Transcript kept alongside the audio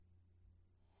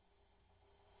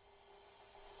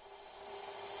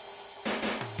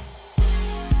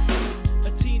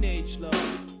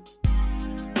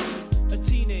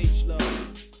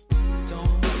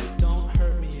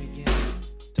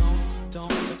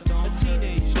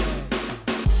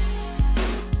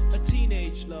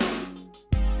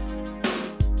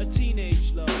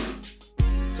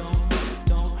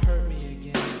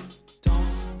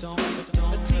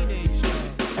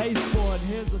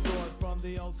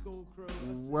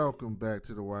Welcome back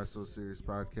to the Why So Serious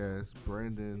podcast.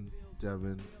 Brandon,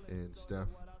 Devin, and Steph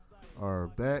are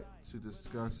back to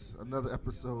discuss another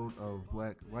episode of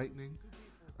Black Lightning.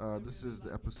 This is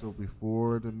the episode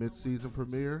before the mid-season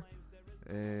premiere,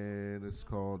 and it's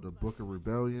called The Book of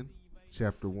Rebellion,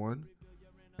 Chapter 1,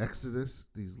 Exodus,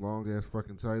 these long-ass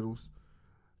fucking titles.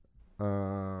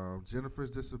 Jennifer's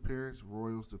disappearance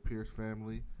roils the Pierce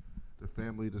family. The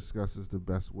family discusses the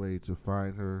best way to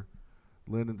find her.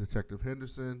 Lynn and Detective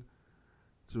Henderson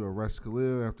to arrest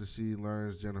Khalil after she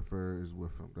learns Jennifer is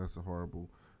with him. That's a horrible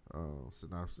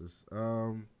synopsis.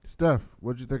 Steph,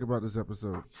 what did you think about this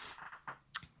episode?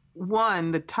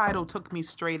 One, the title took me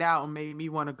straight out and made me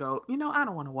want to go, I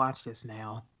don't want to watch this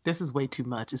now. This is way too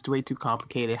much. It's way too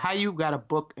complicated. How you got a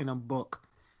book in a book?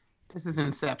 This is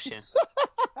Inception.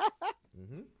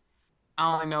 Mm-hmm.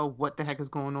 I don't know what the heck is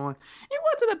going on. It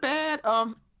wasn't a bad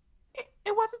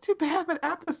it wasn't too bad of an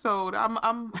episode.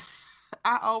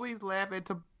 I always laugh at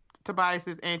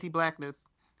Tobias's anti-blackness.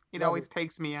 It always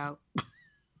takes me out.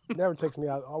 Never takes me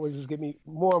out. Always just give me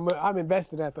more. I'm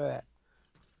invested after that.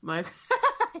 Like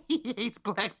he hates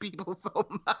black people so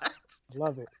much.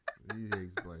 Love it. He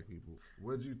hates black people.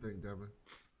 What did you think, Devin?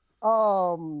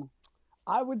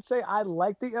 I would say I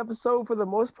liked the episode for the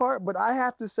most part, but I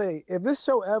have to say, if this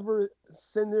show ever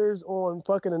centers on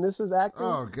fucking Anissa's acting,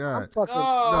 oh god, I'm fucking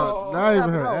no, not even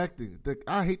her acting.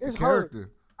 I hate the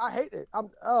character. I hate it.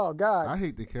 Oh god, I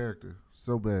hate the character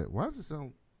so bad. Why does it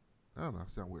sound? I don't know. It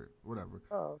sound weird. Whatever.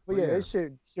 But yeah, this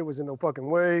shit was in no fucking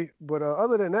way. But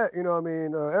other than that,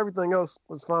 everything else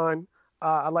was fine.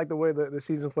 I like the way the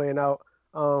season's playing out.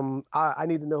 I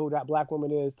need to know who that black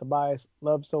woman is. Tobias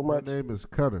loves so much. Her name is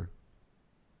Cutter.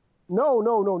 No,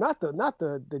 not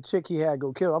the chick he had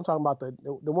go kill. I'm talking about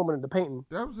the woman in the painting.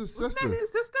 That was his sister. Wasn't that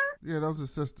his sister? Yeah, that was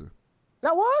his sister.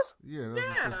 That was? Yeah, that was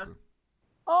his sister.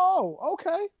 Oh,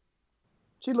 okay.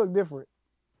 She looked different.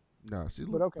 Nah, she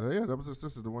But looked. okay. Yeah, that was her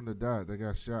sister, the one that died. That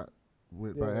got shot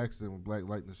by accident when Black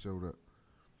Lightning showed up.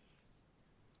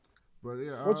 But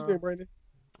yeah, what you think, Brandon?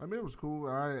 I mean, it was cool.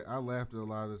 I laughed at a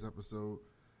lot of this episode.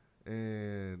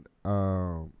 And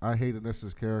I hated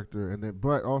Anissa's character,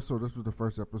 but also this was the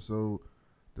first episode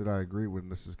that I agreed with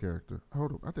Anissa's character.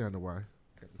 Hold on, I think I know why.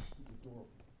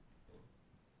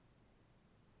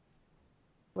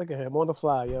 Look at him on the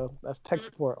fly, yo. That's tech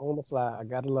support on the fly. I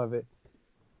gotta love it.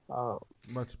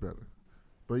 Much better,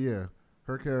 but yeah,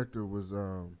 her character was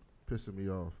pissing me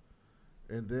off,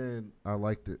 and then I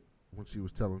liked it when she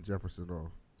was telling Jefferson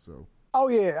off. So. Oh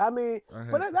yeah, I mean,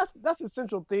 but that's a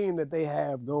central theme that they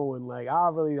have going. Like, I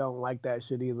really don't like that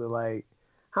shit either. Like,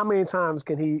 how many times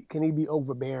can he be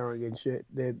overbearing and shit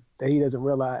that he doesn't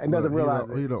realize and doesn't realize?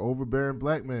 He's an overbearing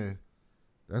black man.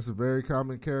 That's a very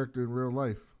common character in real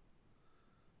life.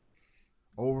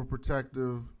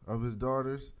 Overprotective of his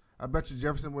daughters. I bet you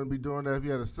Jefferson wouldn't be doing that if he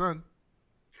had a son.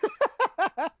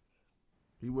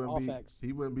 He wouldn't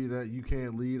be that. You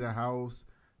can't lead a house.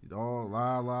 All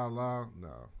la la la.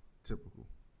 No.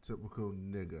 Typical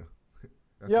nigga.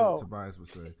 That's what Tobias would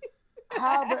say.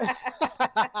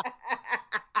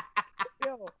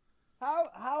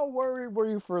 How worried were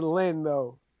you for Lynn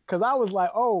though? Because I was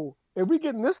like, oh, if we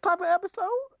getting this type of episode,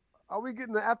 are we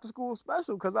getting the after school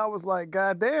special? Because I was like,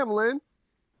 God damn, Lynn,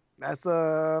 that's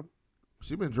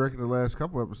She been drinking the last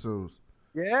couple episodes.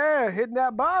 Yeah, hitting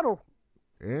that bottle.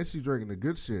 And she drinking the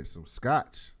good shit, some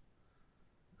scotch,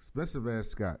 expensive ass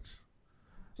scotch.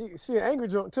 She an angry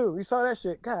drunk too. You saw that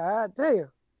shit. God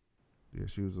damn. Yeah,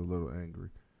 she was a little angry.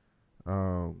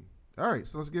 All right,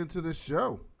 so let's get into this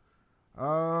show.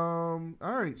 All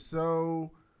right,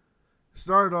 so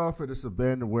started off at this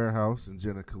abandoned warehouse, and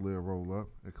Jen and Khalil roll up,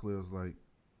 and Khalil's like,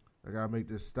 I gotta make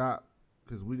this stop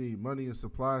because we need money and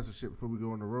supplies and shit before we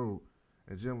go on the road.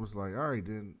 And Jen was like, all right,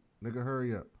 then, nigga,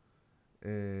 hurry up.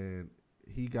 And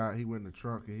he went in the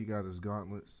trunk, and he got his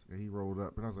gauntlets, and he rolled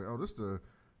up. And I was like, oh, this the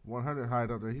 100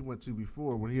 hideout that he went to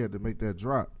before when he had to make that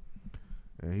drop.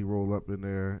 And he rolled up in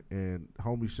there, and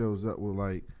homie shows up with,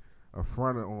 like, a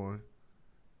fronter on.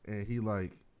 And he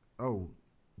like, oh,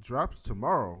 drops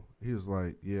tomorrow. He was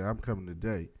like, yeah, I'm coming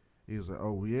today. He was like,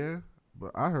 oh, yeah? But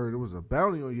I heard it was a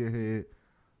bounty on your head.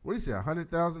 What did he say,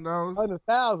 $100,000?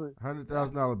 $100,000.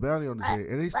 $100,000 bounty on his head.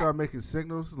 And he started making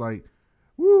signals like,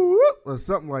 woo, whoop, or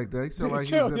something like that. He sounded like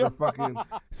he was in the fucking,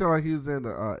 he sounded like he was in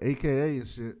the AKA and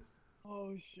shit.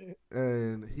 Oh, shit.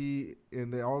 And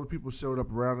all the people showed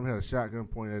up around him, had a shotgun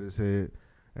pointed at his head.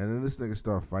 And then this nigga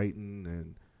started fighting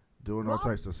and doing all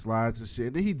types of slides and shit.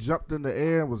 And then he jumped in the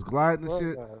air and was gliding and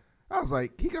shit. I was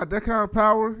like, he got that kind of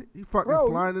power? He fucking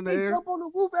flying in the air? He jump on the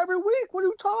roof every week. What are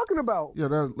you talking about? Yeah,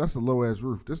 that's a low-ass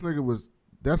roof. This nigga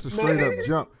that's a straight-up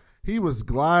jump. He was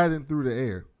gliding through the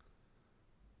air.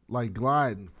 like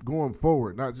gliding, going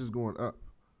forward, not just going up.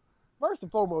 First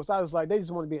and foremost, I was like, they just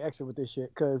want to be extra with this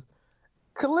shit because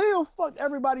Khalil fucked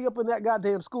everybody up in that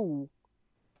goddamn school.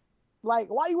 Like,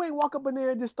 why you ain't walk up in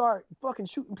there and just start fucking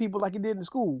shooting people like you did in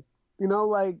school? You know,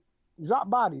 like, drop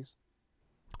bodies.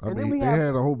 I mean, they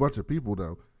had a whole bunch of people,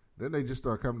 though. Then they just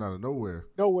started coming out of nowhere.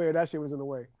 Nowhere, that shit was in the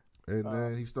way. And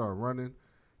then he started running.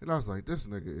 And I was like, this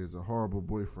nigga is a horrible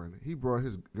boyfriend. He brought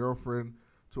his girlfriend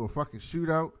to a fucking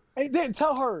shootout. And he didn't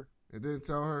tell her. And didn't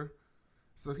tell her.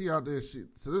 So he out there shoot.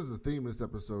 So this is the theme of this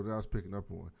episode that I was picking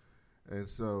up on. And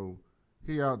so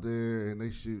he out there and they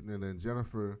shooting. And then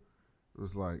Jennifer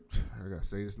was like, I got to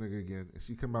say this nigga again. And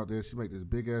she come out there. She make this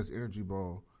big-ass energy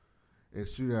ball and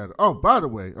shoot at her. Oh, by the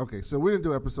way. Okay, so we didn't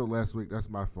do an episode last week. That's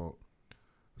my fault.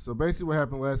 So basically what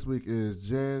happened last week is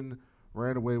Jen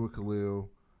ran away with Khalil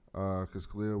because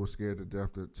Khalil was scared to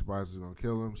death that Tobias was going to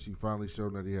kill him. She finally showed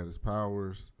him that he had his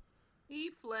powers. He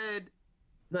fled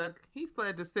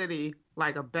the city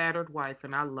like a battered wife,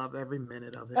 and I love every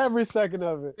minute of it. Every second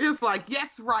of it. It's like,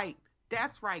 yes, right.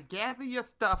 That's right. Gather your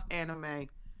stuff, anime.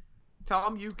 Tell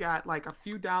them you got like a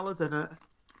few dollars and a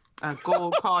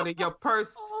gold card in your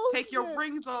purse. Take shit. your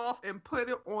rings off and put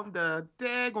it on the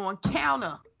daggone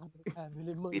counter.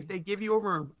 See if they give you a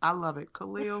room. I love it.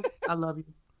 Khalil, I love you.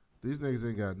 These niggas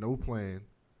ain't got no plan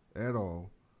at all.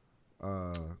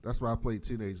 That's why I played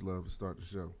Teenage Love to start the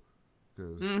show.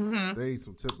 Because they ain't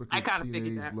some typical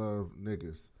teenage love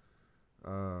niggas.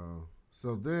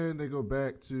 So then they go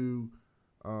back to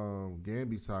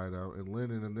Gambi tied out, and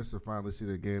Lynn and Anissa finally see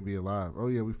that Gambi alive. Oh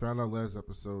yeah, we found out last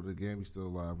episode that Gambi's still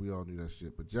alive. We all knew that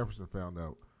shit, but Jefferson found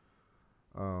out.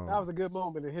 That was a good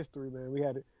moment in history, man. We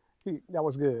had it. That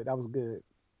was good. That was good.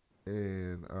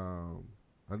 And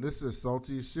Anissa is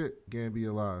salty as shit. Gambi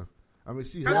alive. I mean,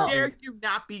 How dare you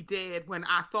not be dead when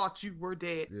I thought you were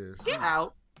dead? Yeah, Get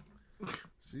out.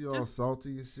 She all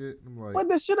salty and shit. I'm like, but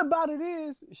the shit about it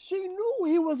is, she knew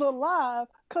he was alive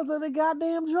because of the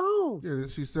goddamn drone. Yeah, then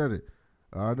she said it.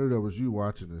 I knew that was you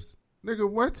watching this. Nigga,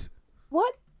 what?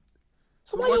 What?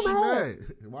 So why you mad?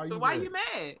 Why you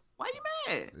mad? Why you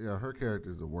mad? Yeah, her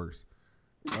character's the worst.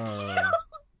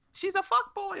 She's a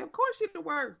fuckboy. Of course she's the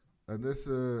worst.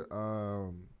 Anissa,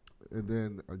 and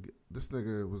then this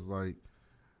nigga was like,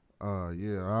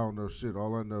 yeah, I don't know shit.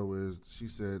 All I know is she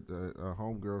said that a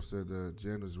homegirl said that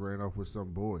Janice ran off with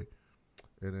some boy.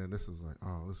 And then this was like,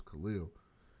 oh, it's Khalil.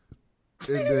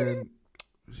 And then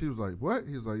she was like, what?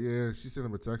 He's like, yeah, she sent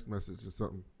him a text message or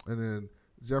something. And then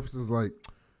Jefferson's like,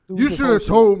 you should have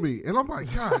told me. And I'm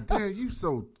like, God damn, you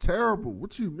so terrible.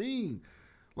 What you mean?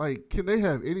 Like, can they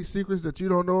have any secrets that you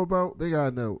don't know about? They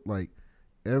gotta know, like,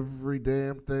 every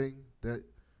damn thing that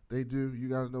they do, you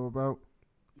gotta know about.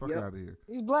 Fuck out of here.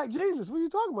 He's Black Jesus. What are you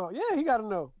talking about? Yeah, he gotta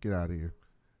know. Get out of here.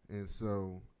 And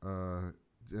so,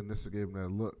 Anissa gave him that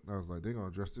look. And I was like, they're gonna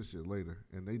address this shit later.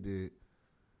 And they did.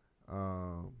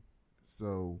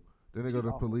 So then they go to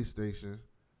the police station.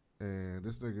 And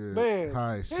this nigga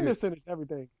high as shit. Innocent is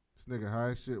everything. This nigga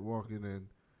high as shit walking in,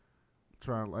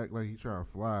 trying to act like he trying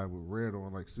to fly with red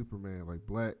on like Superman, like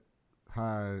black,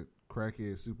 high,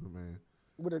 crackhead Superman.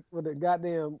 With a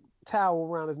goddamn towel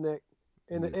around his neck.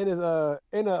 In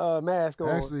a mask on.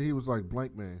 Actually, he was like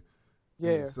Blank Man.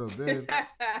 Yeah. And so then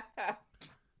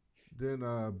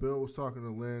Bill was talking to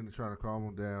Lynn and trying to calm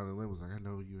him down, and Lynn was like, I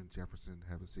know you and Jefferson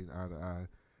haven't seen eye to eye.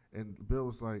 And Bill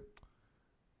was like,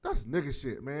 that's nigga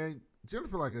shit, man.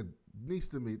 Jennifer like a niece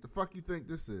to me. The fuck you think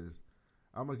this is?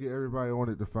 I'm going to get everybody on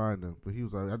it to find them. But he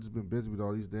was like, I just been busy with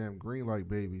all these damn green light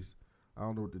babies. I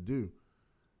don't know what to do.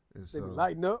 And they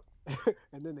lighten up,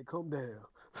 and then they come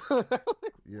down.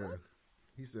 Yeah.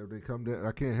 He said they come down.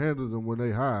 I can't handle them when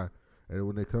they high, and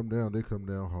when they come down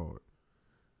hard.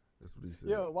 That's what he said.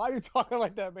 Yo, why are you talking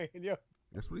like that, man? Yo,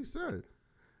 that's what he said.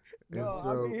 Yo, and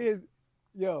so, I mean,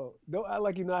 don't act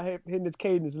like you're not hitting his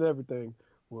cadence and everything.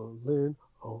 Well, Lynn,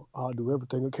 I'll do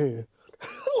everything I can.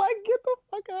 Like, get the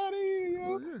fuck out of here, yo.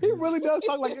 Well, yeah, he really does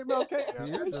talk like MLK.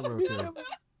 He is MLK.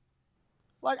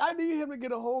 Like, I need him to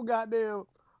get a whole goddamn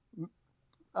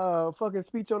fucking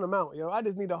speech on the Mount, yo. I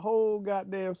just need a whole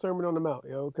goddamn sermon on the Mount,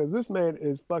 yo, because this man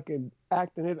is fucking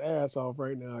acting his ass off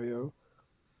right now, yo.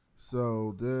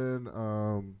 So then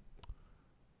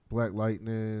Black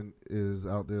Lightning is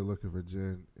out there looking for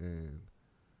Jen, and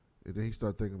then he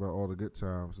started thinking about all the good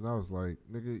times. And I was like,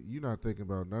 nigga, you not thinking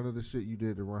about none of the shit you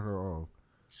did to run her off.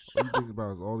 All you thinking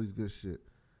about is all these good shit.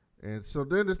 And so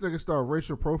then this nigga started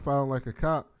racial profiling like a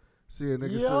cop, see a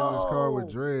nigga sitting in his car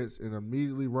with dreads, and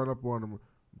immediately run up on him,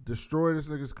 destroy this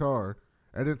nigga's car,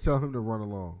 and then tell him to run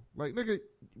along. Like, nigga,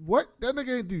 what? That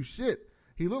nigga ain't do shit.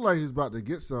 He looked like he was about to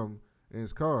get something in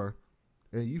his car,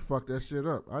 and you fucked that shit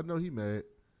up. I know he mad.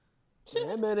 Man,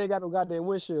 that man ain't got no goddamn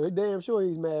windshield. He damn sure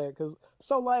he's mad.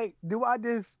 So like, do I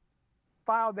just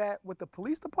file that with the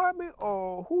police department,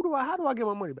 or how do I get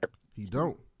my money back? He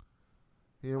don't.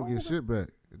 He don't get shit back.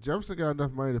 Jefferson got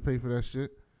enough money to pay for that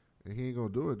shit, and he ain't gonna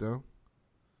do it though.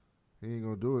 He ain't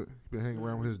gonna do it. He been hanging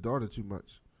around with his daughter too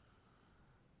much.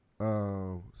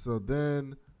 So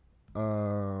then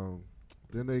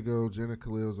they go. Jen and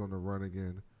Khalil's on the run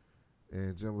again,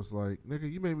 and Jen was like,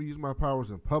 "Nigga, you made me use my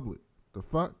powers in public. The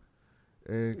fuck?"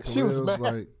 And Khalil's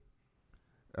like,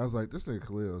 "I was like, this nigga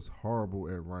Khalil is horrible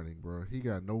at running, bro. He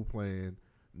got no plan,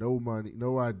 no money,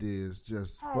 no ideas,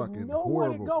 just fucking nowhere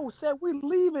horrible." to go. Said we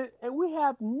leave it, and we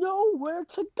have nowhere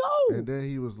to go. And then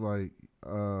he was like,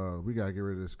 "We gotta get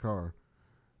rid of this car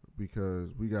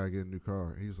because we gotta get a new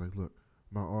car." And he was like, "Look,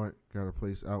 my aunt got a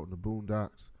place out in the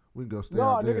boondocks. We can go stay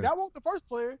out there." No, nigga, that wasn't the first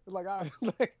plan. Like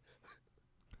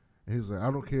And he was like, "I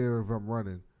don't care if I'm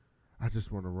running. I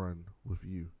just want to run with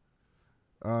you."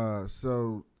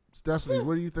 So Stephanie,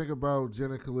 what do you think about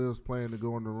Jen and Khalil's plan to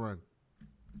go on the run?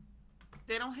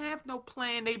 They don't have no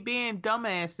plan. They being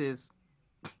dumbasses.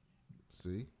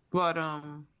 See? But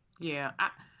yeah,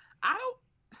 I don't.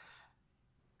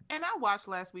 And I watched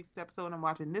last week's episode, and I'm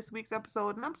watching this week's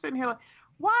episode, and I'm sitting here like,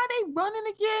 why are they running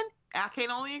again? I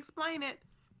can only explain it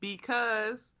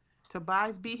because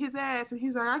Tobias beat his ass, and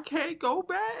he's like, I can't go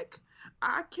back.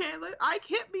 I can't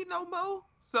be no more.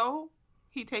 So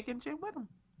he taking Jen with him.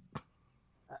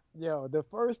 Yo, the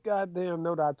first goddamn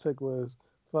note I took was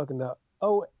fucking the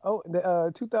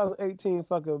 2018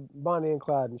 fucking Bonnie and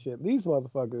Clyde and shit. These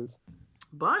motherfuckers.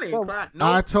 Bonnie and Clyde. No.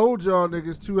 I told y'all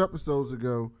niggas 2 episodes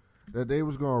ago that they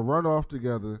was gonna run off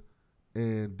together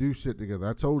and do shit together.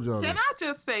 I told y'all. Can I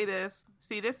just say this?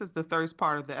 See, this is the third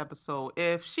part of the episode.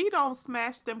 If she don't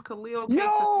smash them Khalil cakes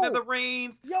to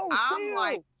smithereens, I'm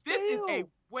like, this is a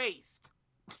waste.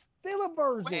 Still a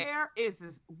virgin. Where is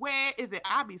this? Where is it?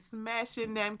 I be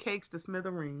smashing them cakes to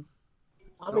smithereens.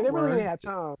 I mean, they really ain't had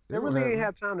time. They really ain't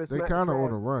had time to smash. They kind of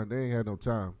on a run. They ain't had no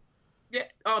time. Yeah,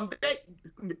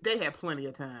 they had plenty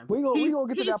of time. We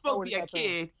gonna get to that He's point. He's supposed to be a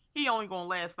kid. He only gonna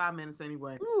last 5 minutes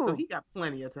anyway, so he got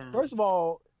plenty of time. First of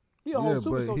all, he a whole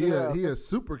super soldier. He a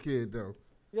super kid though.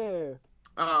 Yeah.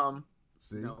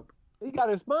 See, nope. He got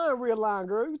his spine realigned,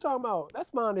 girl. You talking about that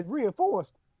spine is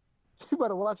reinforced? You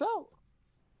better watch out.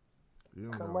 You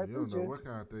don't know what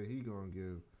kind of thing he gonna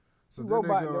give. So then they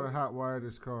go and hotwire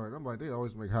this car, and I'm like, they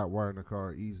always make hotwiring the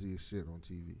car easy as shit on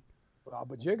TV.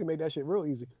 But Jen can make that shit real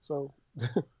easy. So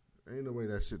ain't no way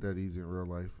that shit that easy in real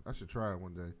life. I should try it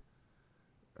one day.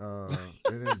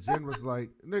 And then Jen was like,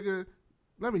 "Nigga,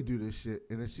 let me do this shit."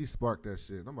 And then she sparked that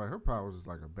shit. And I'm like, her powers is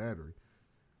like a battery.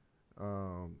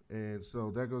 And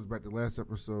so that goes back to last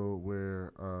episode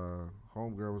where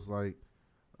Homegirl was like,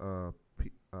 what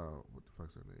the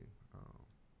fuck's her name?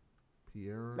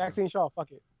 Pierre? Maxine Shaw,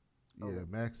 fuck it. Yeah,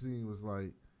 Maxine was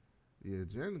like, yeah,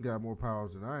 Jen got more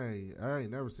powers than I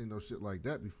ain't never seen no shit like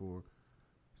that before.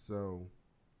 So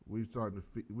we starting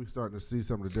to see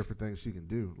some of the different things she can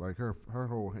do. Like her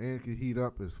whole hand can heat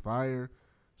up as fire.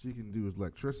 She can do as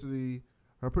electricity.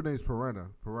 Her name's Piranha.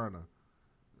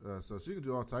 So she can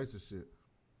do all types of shit,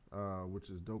 which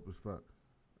is dope as fuck.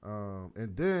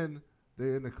 And then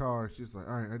they're in the car. She's like,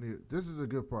 all right, this is a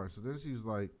good part. So then she's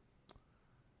like,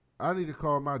 I need to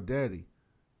call my daddy.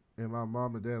 And my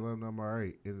mom and dad let them know I'm all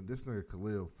right. And this nigga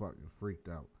Khalil fucking freaked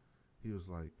out. He was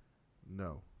like,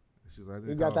 no. And she's like,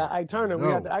 we got that Ike Turner. No.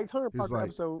 We got the Ike Turner part like,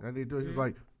 episode. I need to do it. He's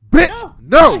like, bitch,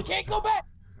 no. I can't go back.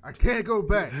 I can't go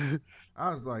back. I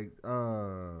was like,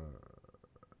 that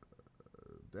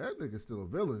nigga's still a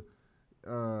villain.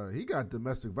 He got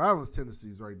domestic violence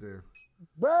tendencies right there.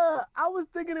 Bruh, I was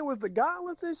thinking it was the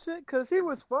gauntlets and shit, because he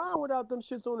was fine without them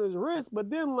shits on his wrist, but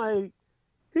then, like,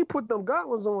 he put them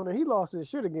gauntlets on and he lost his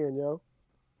shit again, yo.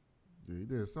 Yeah, he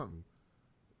did something.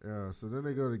 So then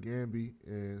they go to Gamby,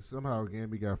 and somehow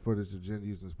Gamby got footage of Jen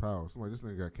using his powers. I'm like, this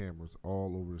nigga got cameras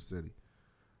all over the city.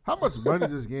 How much money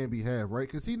does Gamby have, right?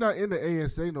 Because he's not in the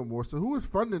ASA no more, so who is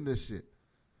funding this shit?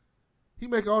 He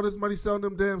make all this money selling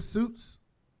them damn suits?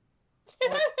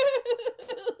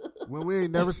 When we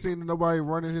ain't never seen nobody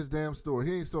running his damn store.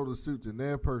 He ain't sold a suit to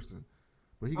that person.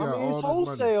 But he got all this money. It's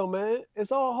wholesale, man.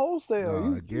 It's all wholesale.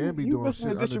 Nah, Gamby doing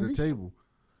shit under the table.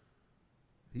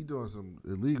 He doing some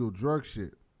illegal drug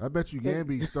shit. I bet you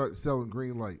Gamby start selling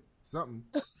green light. Something.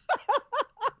 That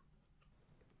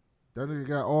nigga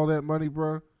got all that money,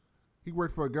 bro. He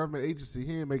worked for a government agency.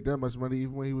 He didn't make that much money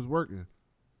even when he was working.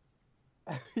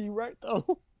 You right,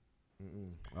 though.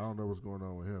 I don't know what's going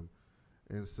on with him.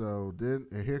 And so then,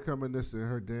 and here coming this in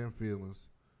her damn feelings,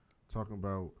 talking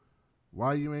about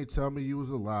why you ain't tell me you was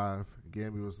alive. And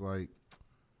Gamby was like,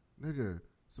 nigga,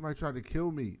 Somebody tried to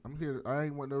kill me. I'm here. I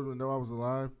ain't want no one to know I was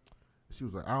alive. She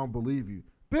was like, I don't believe you.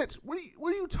 Bitch, what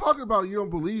are you talking about? You don't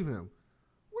believe him.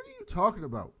 What are you talking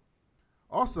about?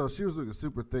 Also, she was looking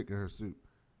super thick in her suit.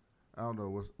 I don't know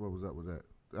what was up with that.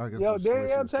 I guess Yo,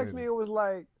 Danielle texted me. It was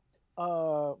like,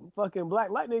 fucking Black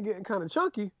Lightning getting kind of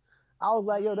chunky. I was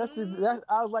like, yo, that's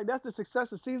the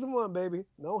success of season 1, baby.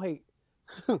 No hate.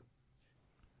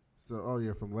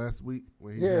 So, from last week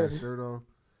when he had his shirt off.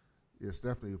 Yeah,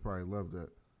 Stephanie would probably love that.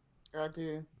 I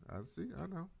did. I see. I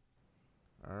know.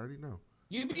 I already know.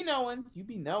 You be knowing.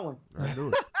 I knew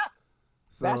it.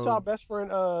 So, that's our best friend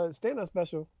stand-up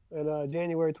special in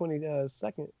January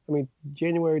 22nd. I mean,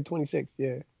 January 26th,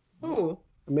 yeah. Who?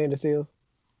 Amanda Seales.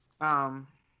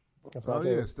 That's what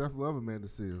yeah, Steph love Amanda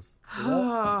Seales.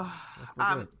 I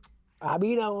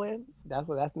be knowing. That's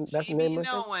the name of it.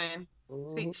 Knowing.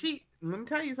 See, let me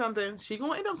tell you something. She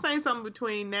gonna end up saying something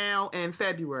between now and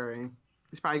February.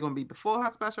 It's probably gonna be before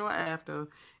her special or after.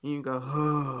 And you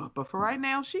go, but for right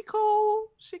now, she cool.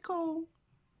 See,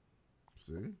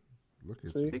 look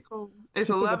at you. She cool. It's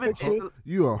 11.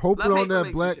 You are hoping on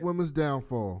that black woman's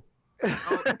downfall. Look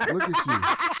at you.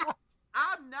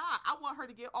 I'm not. I want her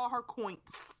to get all her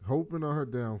points. Hoping on her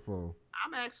downfall.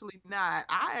 I'm actually not.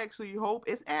 I actually hope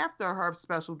it's after her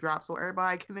special drop so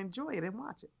everybody can enjoy it and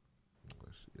watch it.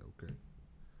 She okay.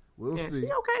 We'll see.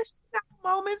 She okay. She got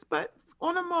moments, but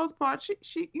on the most part,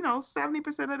 she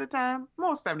 70% of the time,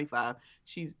 more 75,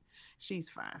 she's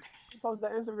fine. She posted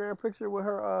that Instagram picture with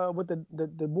her with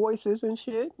the voices and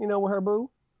shit, with her boo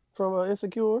from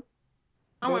Insecure.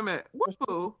 Oh, wait a minute. What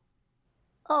boo?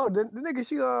 Oh, the nigga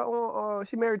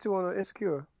she married to on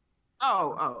Insecure.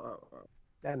 Oh.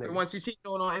 That nigga. The one she cheated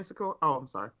on Insecure? Oh, I'm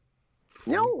sorry.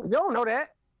 You don't know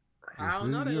that. I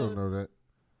don't know that. You don't know that.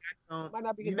 Might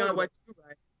not be you know what you're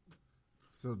right.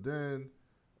 So then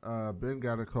Ben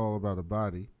got a call about a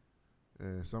body,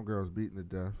 and some girl was beaten to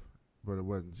death, but it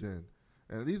wasn't Jen.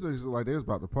 And these niggas look like they was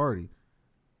about to party.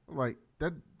 I'm like,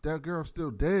 that girl's still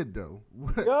dead, though.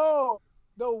 What? Yo,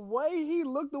 the way he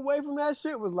looked away from that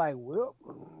shit was like, well,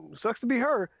 sucks to be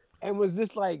her. And was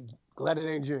just like, glad it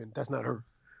ain't Jen. That's not her.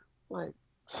 Like.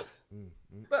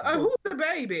 But who's the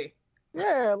baby?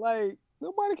 Yeah, like,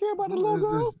 nobody care about the little girl.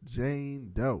 Who is this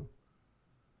Jane Doe?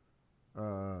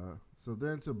 So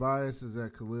then Tobias is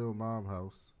at Khalil's mom's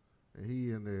house, and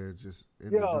he in there just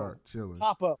in the dark chilling.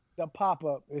 The pop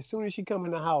up. As soon as she come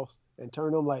in the house and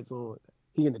turn them lights on,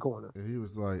 he in the corner. And he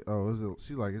was like, "Oh, is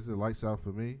it lights out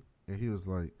for me?" And he was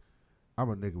like,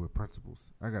 "I'm a nigga with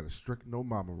principles. I got a strict no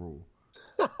mama rule."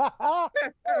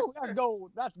 That's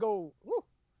gold. That's gold. Woo.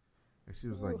 And she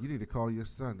was like, "You need to call your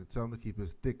son and tell him to keep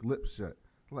his thick lips shut."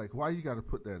 Like, why you got to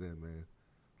put that in, man?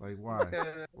 Like, why?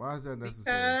 Why is that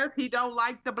necessary? Because he don't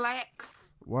like the blacks.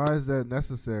 Why is that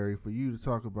necessary for you to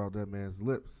talk about that man's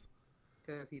lips?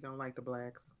 Because he don't like the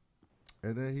blacks.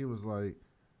 And then he was like,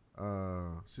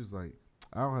 she's like,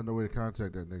 I don't have no way to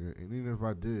contact that nigga. And even if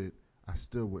I did, I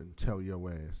still wouldn't tell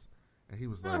your ass. And he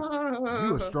was like,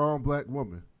 you a strong black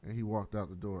woman. And he walked out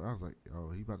the door. I was like, oh,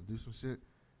 he about to do some shit?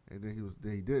 And then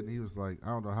he did. And he was like, I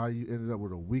don't know how you ended up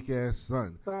with a weak-ass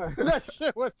son. That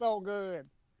shit was so good.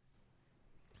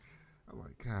 I'm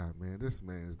like, God, man, this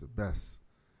man is the best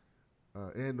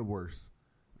and the worst.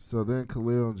 So then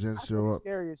Khalil and Jen show up.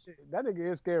 Scary as shit. That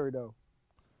nigga is scary, though.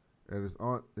 At his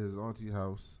auntie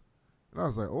house. And I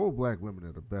was like, old black women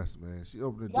are the best, man. She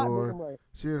opened the door. Right.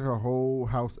 She had her whole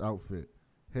house outfit.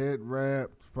 Head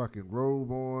wrapped, fucking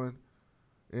robe on.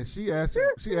 And she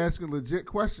asking legit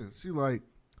questions. She like,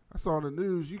 I saw on the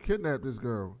news you kidnapped this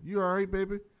girl. You all right,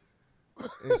 baby?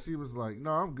 And she was like,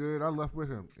 no, I'm good. I left with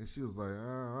him. And she was like,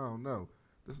 I don't know.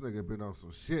 This nigga been on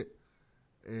some shit.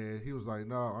 And he was like,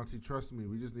 no, auntie, trust me.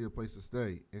 We just need a place to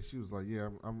stay. And she was like, yeah,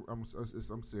 I'm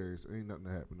serious. Ain't nothing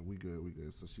happening. We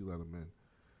good. So she let him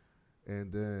in.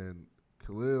 And then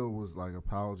Khalil was like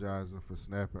apologizing for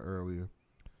snapping earlier.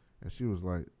 And she was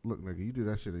like, look, nigga, you do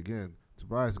that shit again,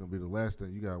 Tobias is going to be the last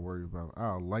thing you got to worry about.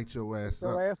 I'll light your ass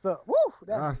up. Woo!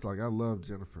 I was like, I love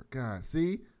Jennifer. God,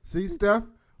 see, Steph?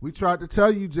 We tried to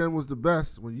tell you Jen was the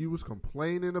best when you was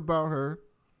complaining about her.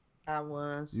 I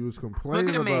was. You was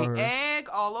complaining about her. Egg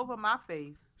all over my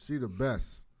face. She the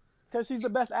best. Because she's the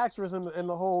best actress in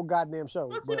the whole goddamn show.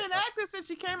 Well, she been acting since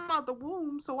she came out the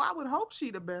womb, so I would hope she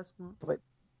the best one.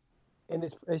 And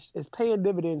it's paying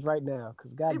dividends right now,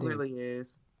 because goddamn. It really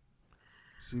is.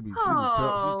 She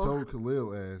told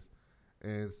Khalil ass.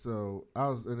 And so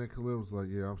and then Khalil was like,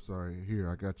 yeah, I'm sorry. Here,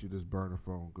 I got you this burner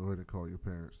phone. Go ahead and call your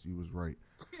parents. You was right.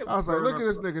 I was like, look at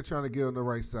this nigga trying to get on the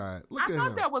right side. Look at him. I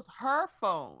thought that was her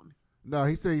phone. No,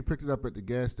 he said he picked it up at the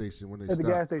gas station when they stopped. At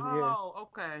the gas station, yeah. Oh,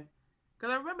 okay.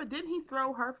 Because I remember, didn't he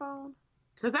throw her phone?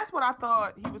 Because that's what I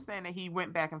thought he was saying, that he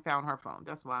went back and found her phone.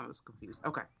 That's why I was confused.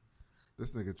 Okay.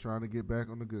 This nigga trying to get back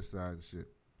on the good side and shit.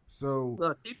 So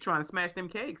look, keep trying to smash them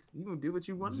cakes. You can do what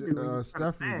you want to do.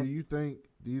 Stephanie,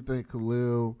 do you think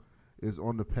Khalil is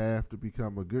on the path to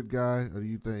become a good guy, or do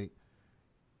you think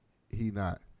he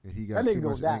not and he got too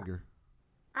much anger?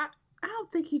 I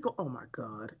don't think he go. Oh my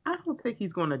God, I don't think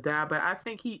he's going to die, but I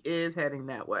think he is heading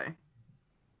that way.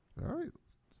 All right.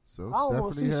 So I don't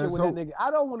want to see Stephanie shit has with hope. that nigga.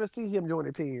 I don't want to see him join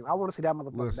the team. I want to see that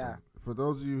motherfucker die. For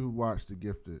those of you who watched The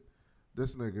Gifted,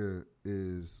 this nigga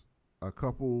is a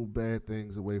couple bad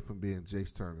things away from being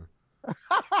Jace Turner.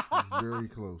 He's very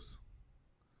close.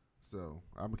 So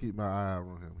I'm gonna keep my eye out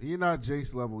on him. He not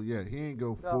Jace level yet. He ain't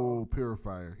go full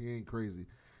purifier. He ain't crazy.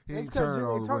 He ain't turned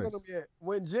all the way. On him yet.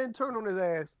 When Jen turned on his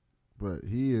ass. But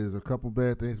he is a couple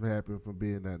bad things from happening from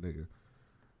being that nigga.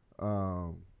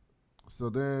 So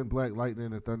then Black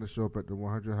Lightning and Thunder show up at the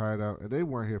 100 hideout, and they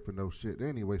weren't here for no shit. They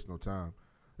didn't waste no time.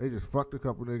 They just fucked a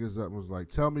couple niggas up and was like,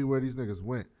 tell me where these niggas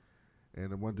went.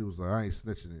 And the one dude was like, I ain't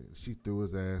snitching it. And she threw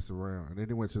his ass around. And then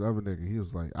he went to the other nigga. He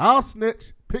was like, I'll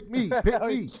snitch. Pick me. Pick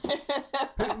me.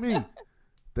 Pick me.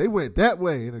 They went that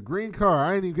way in a green car.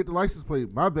 I ain't even get the license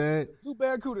plate. My bad. Blue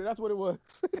Barracuda. That's what it was.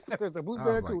 There's a blue I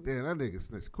was Barracuda. like, damn, that nigga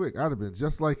snitched quick. I'd have been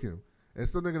just like him. And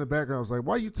some nigga in the background was like,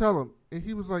 why you tell him? And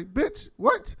he was like, bitch,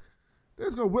 what? They're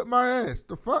just going to whip my ass.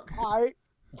 The fuck? All right.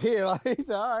 Yeah, like, he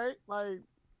said, all right. Like.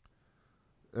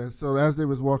 And so as they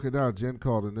was walking out, Jen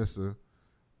called Anissa.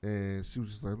 And she was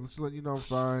just like, let's let you know I'm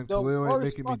fine. Khalil ain't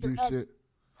making me do shit.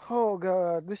 Oh,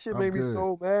 God. This shit made me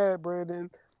so mad,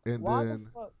 Brandon. And why then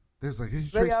they was like,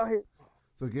 they out here.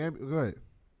 So Gambi, go ahead.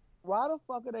 Why the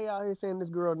fuck are they out here saying this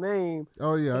girl's name?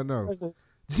 Oh, yeah, I know.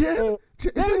 Jen!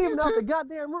 They ain't even out the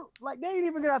goddamn room. Like, they ain't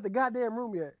even get out the goddamn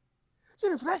room yet.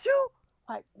 Jennifer, that's you?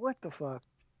 Like, what the fuck?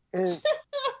 And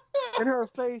her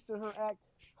face and her act.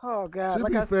 Oh, God. To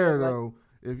be fair, though,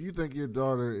 if you think your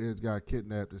daughter got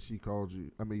kidnapped and she called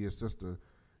you, I mean your sister,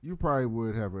 you probably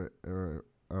would have a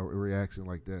reaction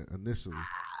like that initially.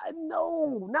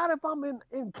 No, not if I'm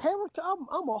in character.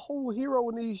 I'm a whole hero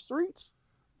in these streets.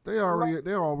 They're already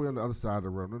on the other side of the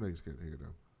room. No niggas can't hear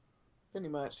them. Pretty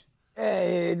much.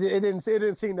 Hey, it didn't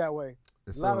seem that way.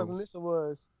 And a lot of Anissa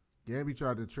was. Gambi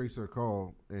tried to trace her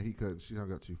call and he couldn't. She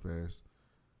hung up too fast.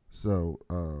 So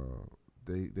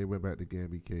they went back to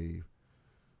Gambi Cave.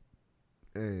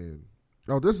 And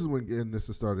this is when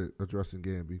Anissa started addressing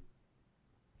Gambi.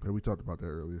 And we talked about that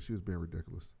earlier. She was being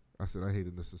ridiculous. I said I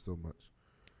hated Anissa so much.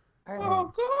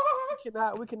 Oh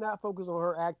God! We cannot focus on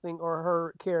her acting or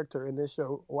her character in this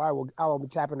show, or I will be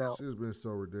tapping out. She was being so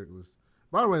ridiculous.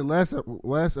 By the way,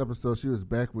 last episode she was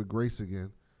back with Grace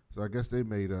again, so I guess they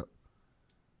made up.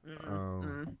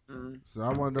 So I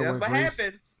want to know when what Grace.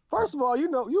 Happens. First of all, you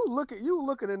look at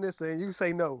Anissa and you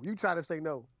say no. You try to say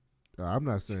no. I'm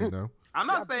not saying no. I'm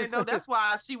not saying no. That's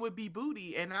why she would be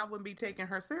booty, and I wouldn't be taking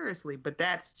her seriously. But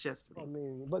that's just me. I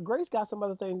mean, but Grace got some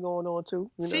other things going on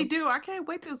too. You know? She do. I can't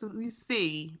wait till we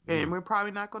see, and we're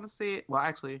probably not going to see it. Well,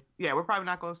 actually, yeah, we're probably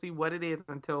not going to see what it is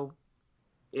until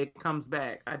it comes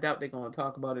back. I doubt they're going to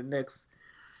talk about it next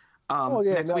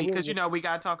week because we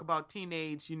got to talk about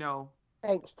teenage,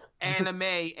 angst,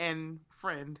 anime, and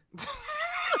friend.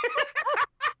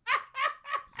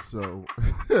 So.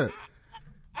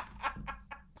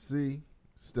 See,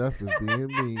 Steph is being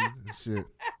mean and shit.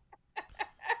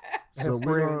 So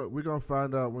we're gonna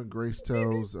find out when Grace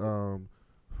tells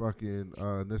fucking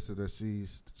Nissa that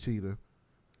she's cheetah,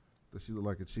 that she look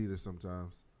like a cheetah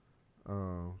sometimes.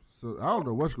 So I don't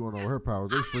know what's going on with her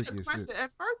powers. They freaky as shit.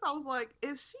 At first I was like,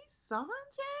 is she Sanjay?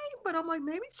 But I'm like,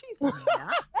 maybe she's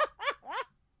not.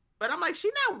 But I'm like,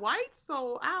 she's not white,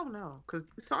 so I don't know, because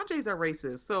Sanjays are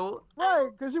racist. So right,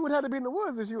 because she would have to be in the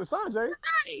woods if she was Sanjay.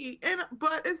 Right,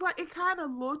 but it's like it kind of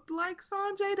looked like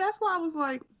Sanjay. That's why I was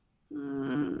like, I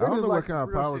don't know what kind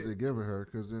of powers they're giving her,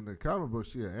 because in the comic book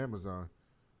she an Amazon.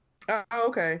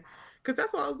 Okay, because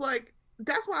that's why I was like,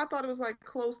 that's why I thought it was like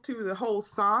close to the whole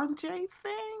Sanjay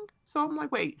thing. So I'm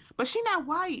like, wait, but she not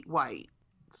white,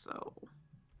 so.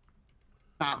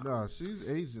 No, she's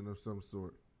Asian of some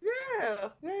sort.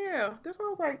 Yeah. That's why I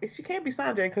was like, she can't be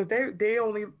Sanjay because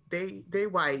they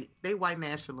white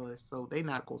nationalists, so they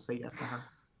not gonna say yes to her.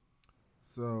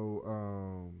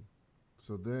 So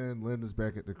then Linda's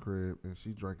back at the crib and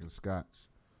she's drinking scotch.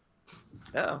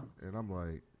 Oh. And I'm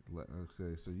like,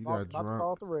 okay, so you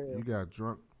got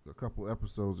drunk a couple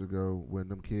episodes ago when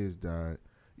them kids died.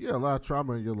 You had a lot of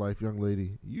trauma in your life, young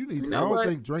lady. I don't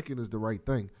think drinking is the right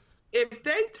thing. If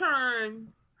they turn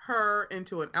her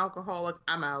into an alcoholic,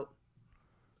 I'm out.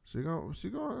 She going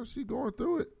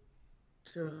through it.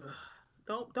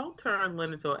 Don't turn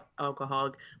Lynn into an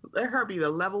alcoholic. Let her be the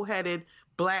level-headed,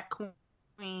 black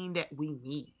queen that we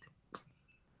need.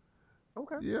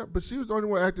 Okay. Yeah, but she was the only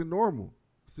one acting normal.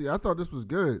 See, I thought this was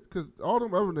good because all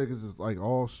them other niggas is like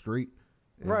all straight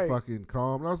and Right. fucking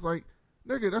calm. And I was like,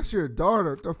 nigga, that's your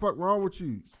daughter. What the fuck wrong with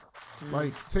you?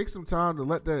 Like, take some time to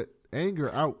let that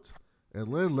anger out. And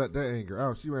Lynn let that anger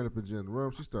out. She ran up in Jen's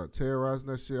room. She started terrorizing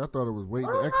that shit. I thought it was waiting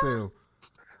to exhale.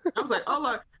 I was like, oh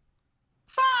look,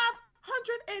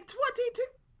 522.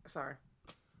 Sorry.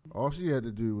 All she had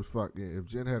to do was fucking, if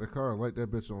Jen had a car, light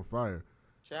that bitch on fire.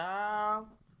 Child,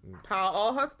 pile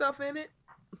all her stuff in it.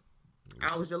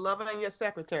 I was your lover and your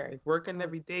secretary, working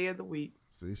every day of the week.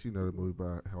 See, she know the movie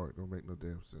by heart. Don't make no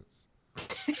damn sense.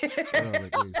 That don't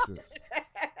make any sense.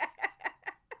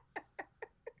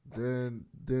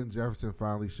 Then Jefferson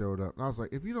finally showed up. And I was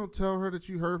like, if you don't tell her that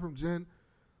you heard from Jen,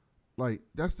 like,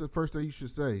 that's the first thing you should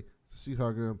say. So she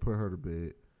hugged her and put her to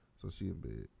bed. So she in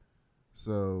bed.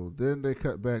 So then they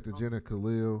cut back to Jen and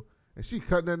Khalil. And she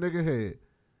cutting that nigga head.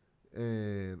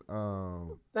 And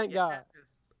Thank God.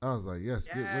 I was like, yes,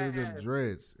 get rid of them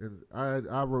dreads. And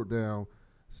I wrote down,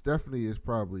 Stephanie is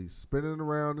probably spinning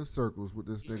around in circles with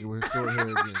this nigga with his short hair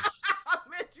again. I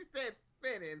meant you said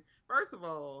spinning. First of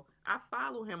all, I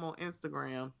follow him on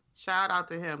Instagram. Shout out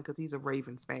to him because he's a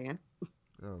Ravens fan.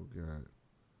 Oh, God.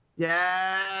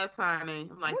 Yes, honey.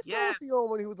 I'm like, What song yes. was he on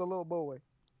when he was a little boy?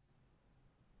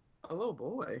 A little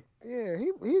boy. Yeah,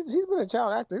 he's been a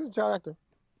child actor. He was a child actor.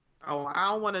 Oh, I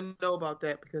don't want to know about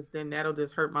that because then that'll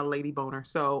just hurt my lady boner.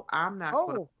 So I'm not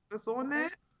going to focus on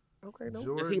that. Okay, no.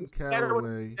 Jordan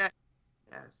Calloway.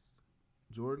 Yes.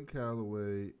 Jordan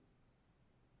Calloway.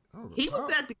 He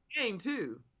was at the game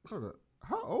too. Hold up.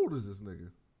 How old is this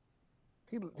nigga?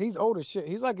 He's old as shit.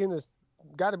 He's like in his,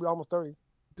 got to be almost 30.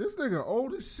 This nigga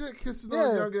old as shit kissing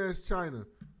on young ass China.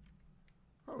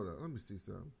 Hold up. Let me see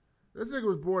something. This nigga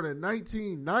was born in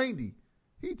 1990.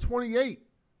 He 28.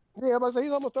 Yeah, I'm about to say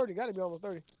he's almost 30. Got to be almost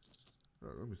 30.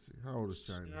 Let me see. How old is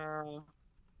China?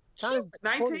 China's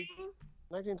 19?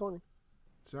 19, 20.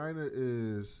 China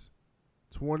is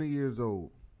 20 years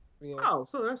old. Yeah. Oh,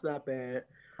 so that's not bad.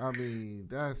 I mean,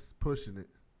 that's pushing it.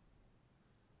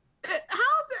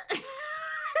 How's that?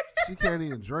 She can't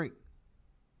even drink.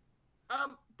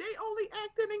 They only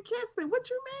acting and kissing. What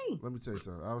you mean? Let me tell you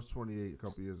something. I was 28 a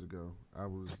couple years ago. I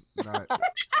was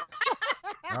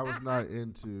not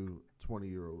into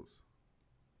 20-year-olds.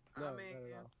 No, I mean,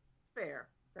 yeah, fair.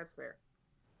 That's fair.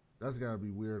 That's gotta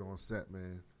be weird on set,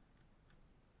 man.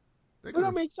 But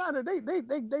I mean, China, they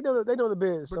know the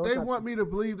biz. But they want me to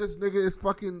believe this nigga is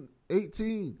fucking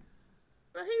 18.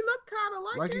 But he looked kind of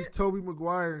like he's Tobey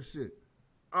Maguire and shit.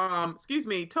 Excuse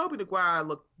me, Tobey Maguire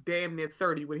looked damn near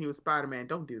 30 when he was Spider-Man.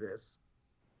 Don't do this.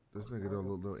 This nigga don't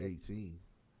look no 18.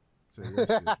 Tell you that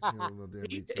shit. He don't look damn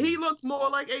 18. He looks more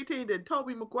like 18 than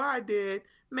Tobey Maguire did.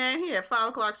 Man, he had 5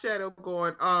 o'clock shadow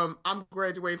going, I'm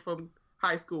graduating from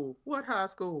high school. What high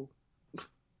school?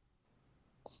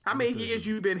 How many years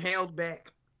you been held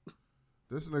back?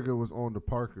 This nigga was on the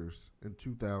Parkers in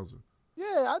 2000. Yeah,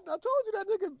 I told you that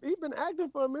nigga, he been acting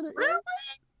for a minute. Really?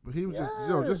 But he was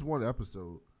just one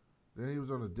episode. Then he was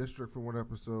on The District for one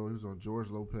episode. He was on George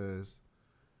Lopez.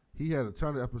 He had a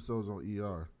ton of episodes on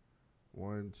ER.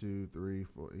 1, 2, 3,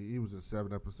 4. He was in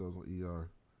 7 episodes on ER.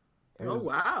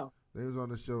 Wow. Then he was on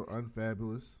the show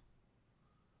Unfabulous.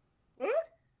 What?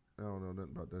 I don't know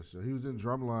nothing about that show. He was in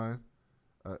Drumline.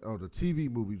 The TV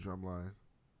movie Drumline.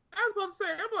 I was about to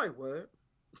say, I'm like, what?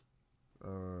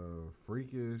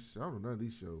 Freakish. I don't know none of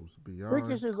these shows. Beyond.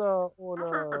 Freakish is on. I've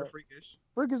heard of Freakish.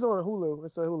 Freakish is on Hulu.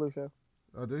 It's a Hulu show.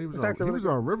 Then he was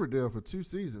on Riverdale for 2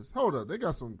 seasons. Hold up, they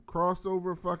got some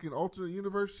crossover fucking alternate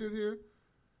universe shit here.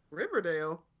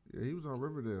 Riverdale. Yeah, he was on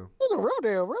Riverdale. He was on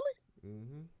Riverdale, really?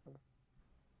 Mm-hmm.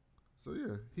 So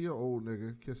yeah, he an old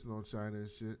nigga kissing on China and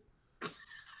shit.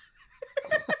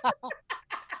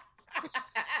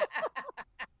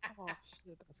 Oh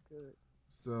shit, that's good.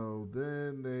 So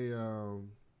then they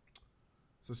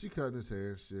so she cutting his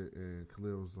hair and shit, and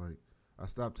Khalil was like, I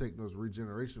stopped taking those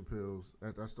regeneration pills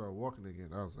after I started walking again.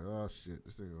 I was like, oh shit,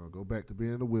 this thing gonna go back to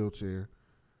being in a wheelchair.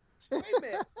 Wait a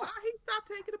minute. Why he stopped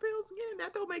taking the pills again?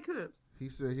 That don't make sense. He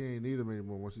said he ain't need them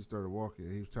anymore once he started walking.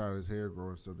 He was tired of his hair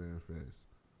growing so damn fast.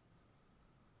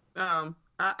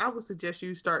 I would suggest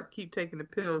you keep taking the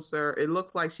pills, sir. It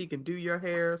looks like she can do your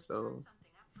hair, so.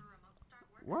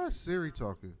 Why is Siri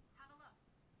talking?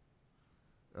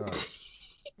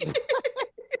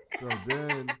 So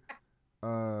then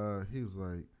he was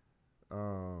like,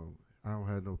 I don't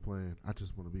have no plan. I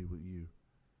just want to be with you.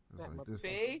 I was like, this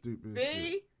is stupid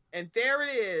shit. And there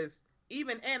it is.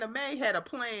 Even Anna Mae had a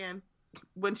plan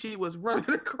when she was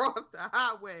running across the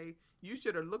highway. You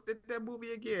should have looked at that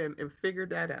movie again and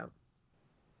figured that out.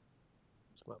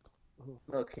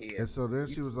 Look here. And so then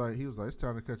he was like, it's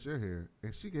time to cut your hair.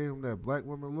 And she gave him that black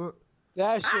woman look.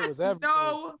 That shit was everything.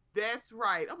 No, that's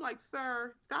right. I'm like,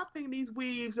 sir, stop thinking these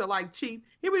weaves are like cheap.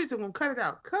 He was just gonna cut it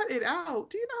out. Cut it out.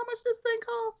 Do you know how much this thing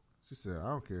costs? She said, I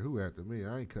don't care who after me.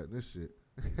 I ain't cutting this shit.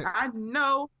 I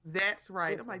know that's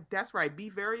right. I'm like, that's right. Be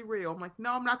very real. I'm like,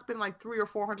 no, I'm not spending like $300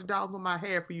 or $400 on my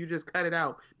hair for you to just cut it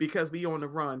out because we on the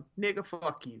run. Nigga,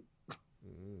 fuck you.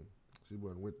 Mm-hmm. She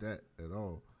wasn't with that at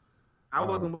all. I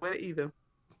wasn't with it either.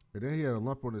 And then he had a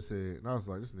lump on his head, and I was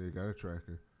like, this nigga got a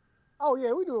tracker. Oh,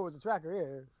 yeah, we knew it was a tracker,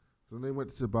 yeah. So they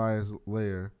went to Tobias'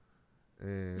 lair,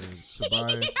 and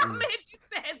Tobias I meant you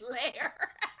said lair.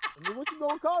 I mean, what you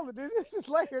gonna call it, dude? This is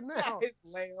lair now. It's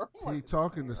lair. He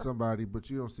talking to somebody, but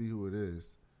you don't see who it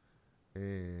is.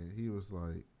 And he was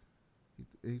like,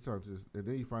 he talked to this, and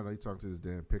then you find out he talked to this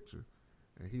damn picture.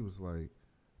 And he was like,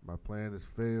 my plan has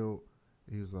failed.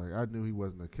 He was like, I knew he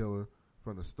wasn't a killer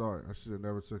from the start. I should have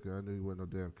never took it. I knew he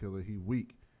wasn't no damn killer. He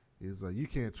weak. He was like, you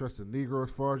can't trust a Negro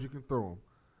as far as you can throw him.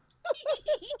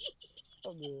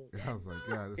 Oh, and I was like,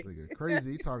 God, this nigga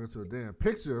crazy. He talking to a damn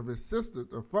picture of his sister.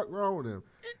 The fuck wrong with him?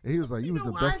 And he was like, you was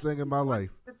the best thing in my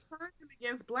life. To turn him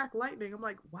against Black Lightning. I'm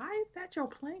like, why is that your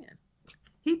plan?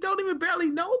 He don't even barely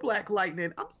know Black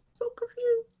Lightning. I'm so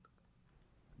confused.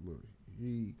 Look,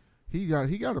 he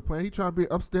got a plan. He trying to be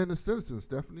an upstanding citizen,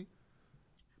 Stephanie.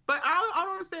 But I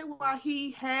don't understand why he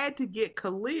had to get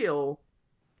Khalil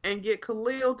and get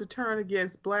Khalil to turn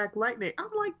against Black Lightning.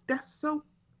 I'm like, that's so...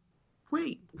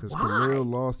 Wait, because why? Khalil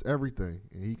lost everything,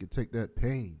 and he could take that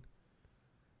pain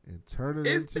and turn it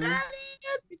into... That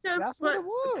it? Because, that's what it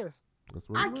was. That's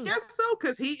what it was. I guess so,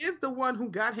 because he is the one who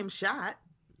got him shot.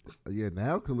 Yeah,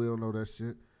 now Khalil know that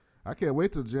shit. I can't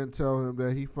wait till Jen tell him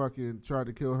that he fucking tried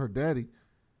to kill her daddy.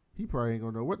 He probably ain't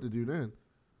gonna know what to do then.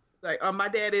 Like, my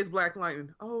dad is Black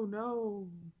Lightning. Oh no,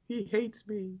 he hates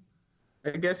me.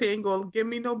 I guess he ain't gonna give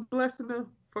me no blessing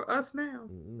for us now.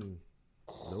 Mm-mm.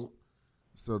 Nope.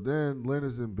 So then Lynn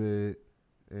is in bed,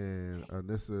 and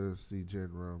Anissa see Jen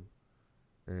room,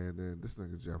 and then this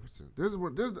nigga Jefferson.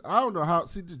 I don't know how.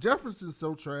 See, Jefferson's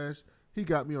so trash. He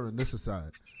got me on Anissa's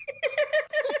side.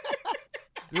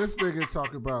 This nigga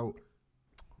talk about,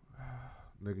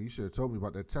 nigga, you should have told me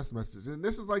about that text message. And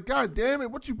this is like, God damn it,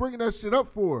 what you bringing that shit up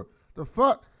for? The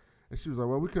fuck? And she was like,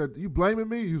 well, you blaming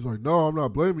me? He was like, no, I'm not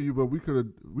blaming you, but we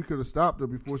could have stopped her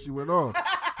before she went off.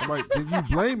 I'm like, then you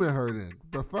blaming her then?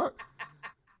 The fuck?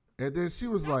 And then she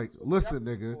was like, listen,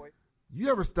 nigga, you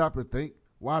ever stop and think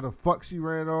why the fuck she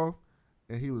ran off?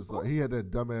 And he was like, he had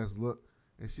that dumbass look.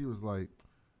 And she was like,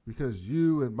 because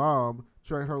you and mom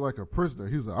treat her like a prisoner.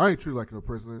 He was like, I ain't treat her like a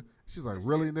prisoner. She's like,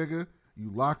 really, nigga? You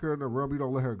lock her in the room. You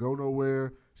don't let her go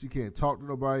nowhere. She can't talk to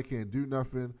nobody, can't do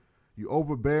nothing. You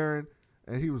overbearing.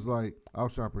 And he was like, I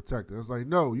was trying to protect her. I was like,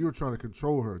 no, you were trying to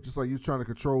control her, just like you were trying to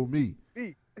control me.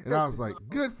 And I was like,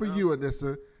 good for you,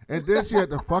 Anissa. And then she had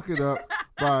to fuck it up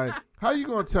by, how you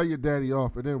going to tell your daddy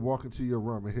off and then walk into your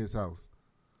room in his house?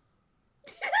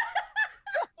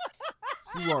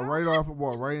 She walked right off and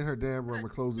walked right in her damn room and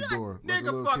closed the door like a Nigga,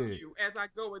 little fuck kid. you as I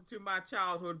go into my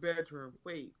childhood bedroom.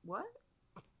 Wait, what?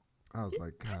 I was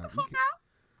like, God,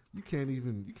 you can't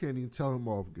even tell him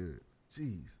off good.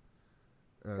 Jeez.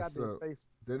 So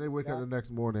then they wake up the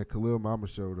next morning. Khalil mama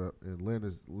showed up, and Lynn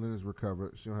is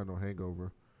recovered. She don't have no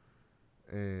hangover,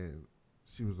 and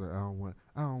she was like,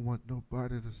 I don't want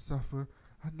nobody to suffer.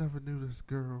 I never knew this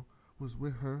girl was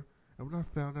with her, and when I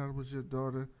found out it was your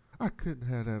daughter, I couldn't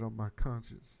have that on my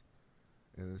conscience.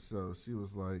 And so she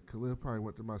was like, Khalil probably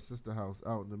went to my sister's house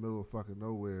out in the middle of fucking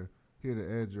nowhere. Here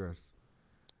the address.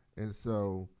 And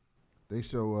so they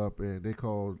show up and they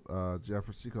called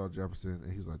Jefferson. She called Jefferson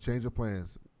and he's like, change your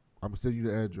plans. I'm going to send you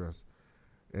the address.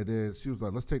 And then she was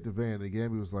like, let's take the van. And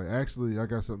Gamby was like, actually, I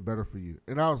got something better for you.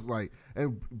 And I was like,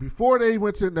 and before they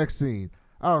went to the next scene,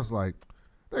 I was like,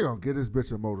 they going to get this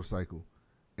bitch a motorcycle.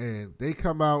 And they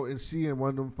come out and she in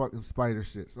one of them fucking spider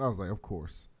shits. And I was like, of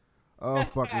course. Of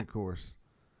fucking course.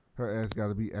 Her ass got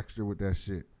to be extra with that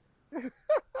shit.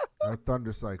 Her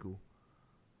thunder cycle.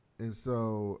 And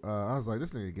so I was like,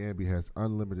 this nigga Gamby has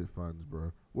unlimited funds,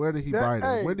 bro. Where did he buy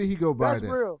that? Hey, when did he go buy that?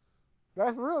 That's real.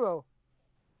 That's real, though.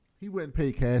 He went and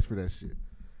paid cash for that shit.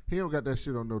 He don't got that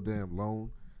shit on no damn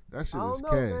loan. That shit is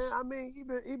cash. Man. I mean,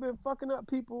 he been fucking up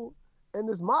people in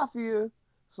this mafia.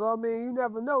 So, I mean, you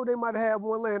never know. They might have had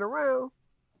one laying around.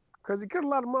 Because he killed a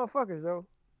lot of motherfuckers, yo.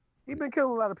 He been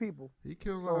killing a lot of people. He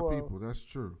killed a lot of people. That's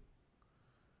true.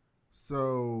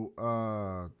 So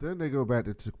then they go back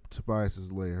to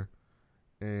Tobias's lair,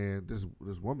 and this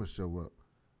woman show up,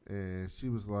 and she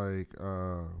was like,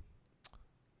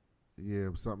 yeah,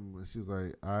 something. She was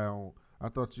like, I I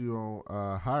thought you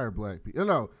on hire black people.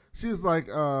 No, she was like,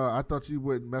 I thought you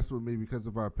wouldn't mess with me because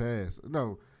of our past.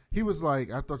 No, he was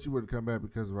like, I thought you wouldn't come back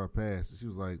because of our past. And she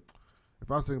was like, if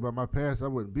I was thinking about my past, I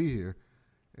wouldn't be here.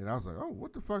 And I was like, oh,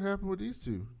 what the fuck happened with these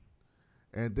two?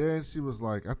 And then she was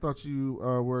like, I thought you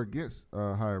were against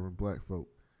hiring black folk.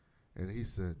 And he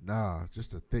said, nah,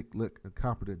 just a thick-lipped,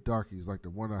 incompetent darkies like the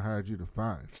one I hired you to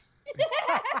find.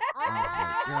 I was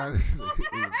like, God, this is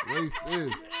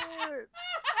racist.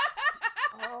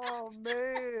 Oh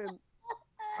man!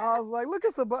 I was like, look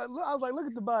at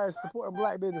Tobias supporting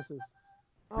black businesses.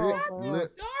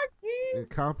 Thick-lipped,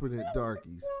 incompetent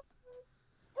darkies.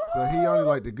 So he only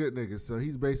like the good niggas. So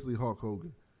he's basically Hulk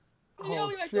Hogan. He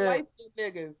only like the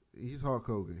light-skinned niggas. He's Hulk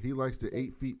Hogan. He likes the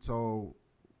 8 feet tall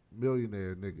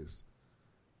millionaire niggas,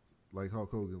 like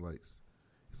Hulk Hogan likes.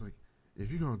 He's like,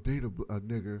 if you're gonna date a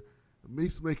nigga, at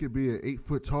least make it be an 8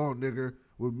 foot tall nigga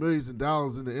with millions of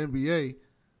dollars in the NBA.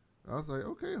 I was like,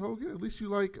 okay, Hogan, at least you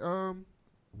like one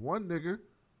nigga.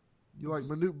 You like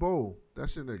Manute Bol.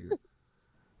 That's your nigga.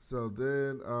 So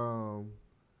then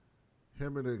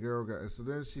him and the girl got, and so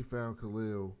then she found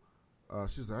Khalil.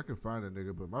 She's like, I can find a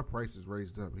nigga, but my price is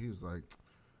raised up. And he was like,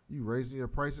 you raising your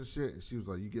price and shit? And she was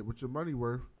like, you get what your money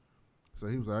worth. So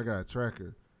he was like, I got a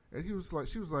tracker. And he was like,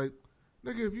 she was like,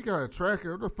 nigga, if you got a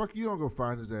tracker, what the fuck you don't go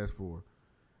find his ass for?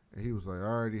 And he was like, I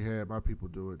already had my people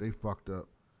do it. They fucked up.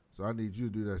 So I need you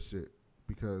to do that shit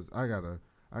because I'm an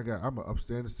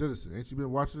upstanding citizen. Ain't you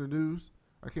been watching the news?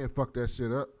 I can't fuck that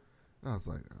shit up. And I was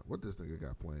like, what this nigga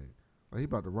got planned? Like he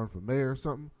about to run for mayor or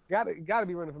something? Gotta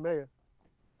be running for mayor.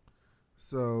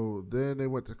 So then they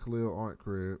went to Khalil Aunt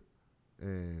crib,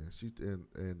 and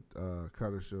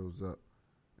Cutter shows up,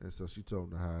 and so she told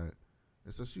him to hide,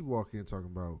 and so she walked in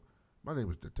talking about, my name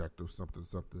is Detective something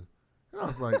something, and I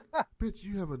was like, bitch,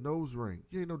 you have a nose ring,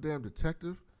 you ain't no damn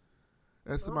detective.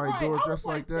 At somebody's door dressed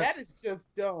like that. That is just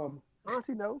dumb.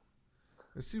 Auntie no.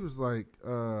 And she was like,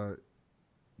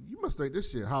 you must think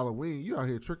this shit Halloween. You out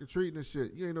here trick or treating and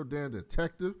shit. You ain't no damn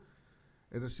detective.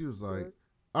 And then she was like,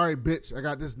 all right, bitch, I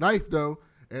got this knife though.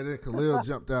 And then Khalil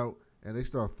jumped out and they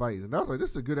started fighting. And I was like,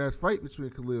 this is a good ass fight between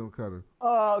Khalil and Cutter.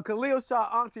 Khalil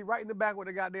shot Auntie right in the back with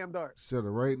a goddamn dart. Shot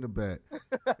her right in the back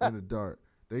in the dart.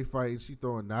 They fighting. She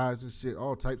throwing knives and shit,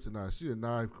 all types of knives. She a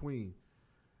knife queen.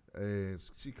 And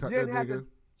she cut that nigga.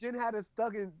 Jen had to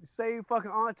stuck and save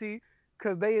fucking Auntie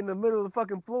because they in the middle of the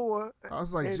fucking floor. I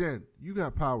was like, Jen, you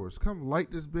got powers. Come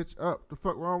light this bitch up. The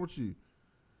fuck wrong with you?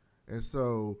 And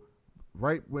so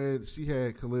right when she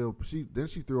had Khalil, she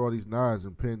threw all these knives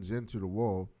and pinned Jen to the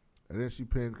wall. And then she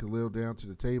pinned Khalil down to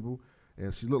the table.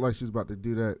 And she looked like she was about to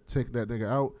do that, take that nigga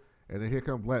out. And then here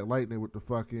come Black Lightning with the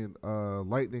fucking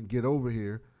lightning get over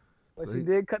here. But so she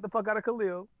did cut the fuck out of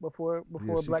Khalil before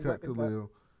Black Lightning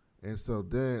Khalil. And so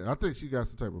then, I think she got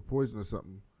some type of poison or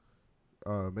something,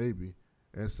 maybe.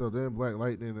 And so then Black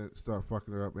Lightning started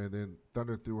fucking her up, and then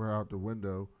Thunder threw her out the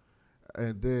window.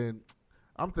 And then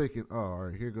I'm thinking, oh, all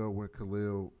right, here go when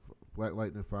Black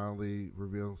Lightning finally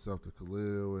revealed himself to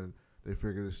Khalil, and they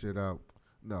figure this shit out.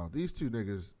 No, these two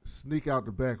niggas sneak out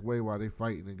the back way while they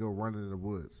fighting and go running in the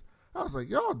woods. I was like,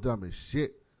 y'all dumb as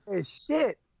shit. As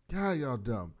shit. God, y'all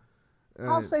dumb.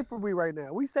 How safe are we right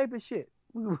now? We safe as shit.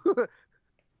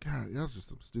 God, y'all just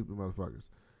some stupid motherfuckers.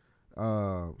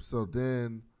 So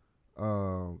then,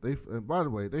 and by the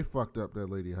way, they fucked up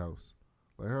that lady house.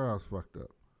 Like, her house fucked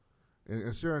up. And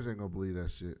insurance ain't gonna believe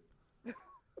that shit.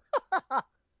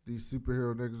 These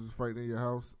superhero niggas was fighting in your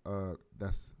house,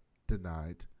 that's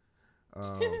denied.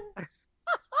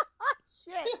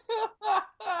 Shit.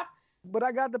 But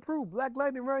I got the proof. Black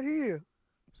Lightning right here.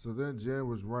 So then Jen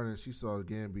was running. She saw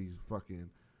Gamby's fucking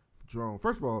drone.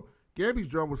 First of all, Gamby's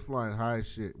drone was flying high as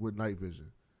shit with night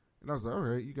vision. And I was like, all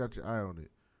right, you got your eye on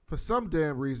it. For some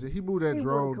damn reason, he moved that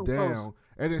drone down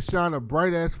and then shined a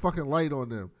bright-ass fucking light on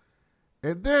them.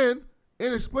 And then,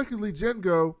 inexplicably, Jen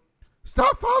go,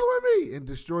 stop following me, and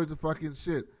destroys the fucking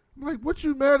shit. I'm like, what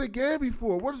you mad at Gamby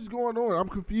for? What is going on? I'm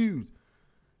confused.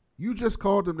 You just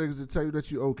called them niggas to tell you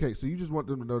that you're okay. So you just want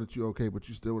them to know that you're okay, but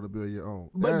you still want to build your own.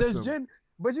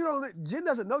 Jen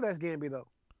doesn't know that's Gamby, though.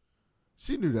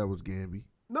 She knew that was Gamby.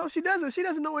 No, she doesn't. She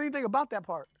doesn't know anything about that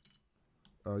part.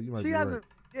 Oh, you might be right.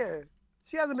 Yeah.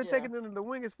 She hasn't been taken into the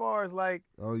wing as far as, like,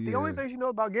 the only thing she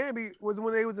knows about Gamby was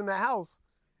when they was in the house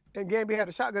and Gamby had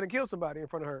a shotgun and killed somebody in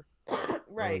front of her.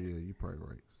 Right. Oh, yeah, you're probably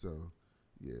right. So,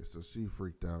 yeah, so she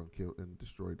freaked out and killed and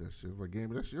destroyed that shit. Like,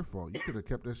 Gamby, that's your fault. You could have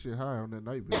kept that shit high on that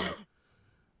night vision.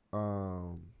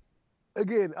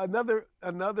 Again,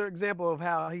 another example of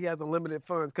how he has unlimited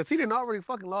funds because he didn't already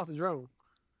fucking lost a drone.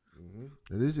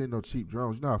 Mm-hmm. And these ain't no cheap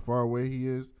drones. You know how far away he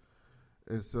is?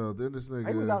 And so then this nigga.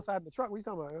 He was outside the truck. What you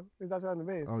talking about? Yo? He was outside in the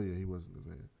van. Oh yeah, he was in the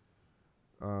van.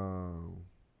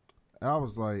 I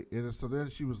was like, and so then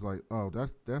she was like, "Oh,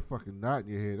 that fucking knot in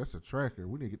your head. That's a tracker.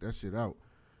 We need to get that shit out."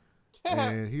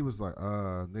 And he was like,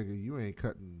 nigga, you ain't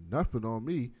cutting nothing on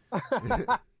me."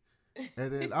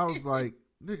 And then I was like,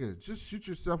 "Nigga, just shoot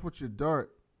yourself with your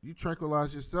dart. You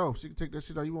tranquilize yourself. She can take that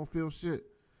shit out. You won't feel shit."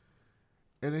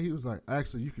 And then he was like,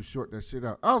 "Actually, you can short that shit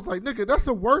out." I was like, "Nigga, that's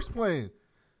a worse plan.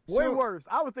 Way worse.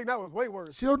 I would think that was way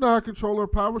worse. She'll not control her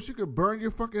power. She could burn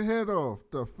your fucking head off.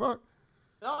 The fuck?"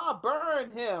 No, burn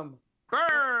him.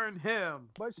 Burn him.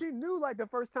 But she knew like the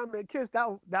first time they kissed,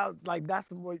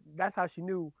 that's how she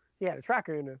knew he had a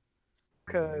tracker in her.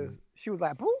 Cause she was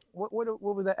like, "Boop." What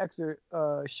was that extra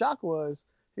shock was?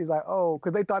 She's like, "Oh,"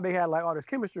 because they thought they had like all this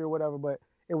chemistry or whatever, but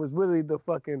it was really the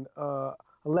fucking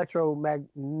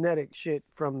electromagnetic shit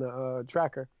from the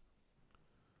tracker.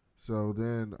 So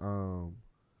then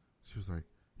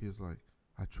he was like,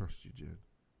 "I trust you, Jen.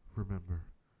 Remember,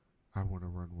 I want to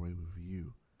run away with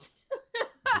you."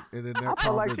 And then that I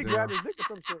felt like calmed she her grabbed down. his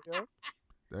dick or some shit, yo.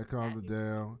 That calmed her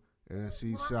down. And then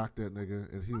she shocked that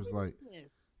nigga. And he was like,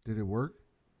 "Did it work?"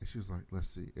 And she was like, "Let's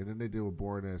see." And then they did a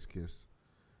boring ass kiss.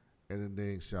 And then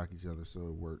they ain't shock each other, so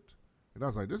it worked. And I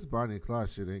was like, this Bonnie and Clyde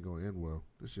shit ain't gonna end well.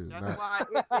 This shit is That's not. why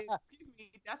excuse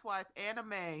me. That's why it's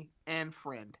anime and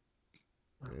friend.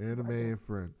 Anime and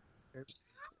friend.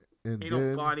 And Ain't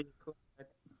no Bonnie and Clyde.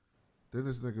 then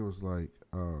this nigga was like,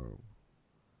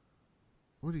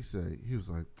 what'd he say?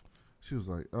 She was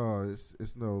like, "Oh,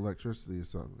 it's no electricity or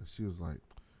something." And she was like,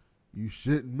 "You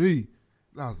shitting me?"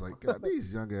 And I was like, "God,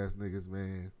 these young ass niggas,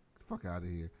 man, get the fuck out of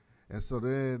here." And so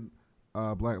then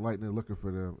Black Lightning looking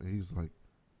for them, and he's like,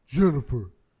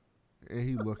 "Jennifer," and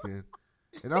he looking,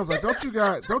 and I was like, don't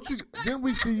you didn't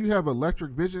we see you have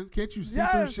electric vision? Can't you see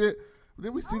through shit?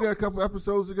 Didn't we see that a couple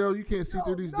episodes ago? You can't see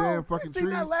through these damn fucking trees.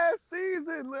 That last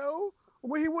season, Lil,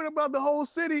 when he went about the whole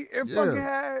city and fucking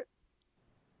had.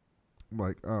 I'm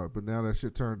like, but now that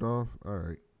shit turned off. All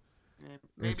right.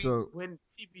 Maybe when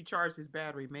PP charged his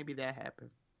battery, maybe that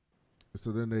happened.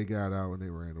 So then they got out and they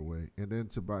ran away. And then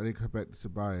they come back to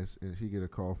Tobias and he get a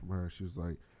call from her. And she was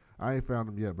like, "I ain't found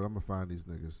them yet, but I'm going to find these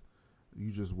niggas. You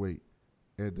just wait."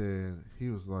 And then he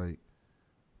was like,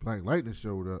 Black Lightning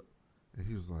showed up. And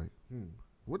he was like,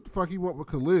 what the fuck he want with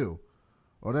Khalil?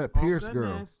 Or that Pierce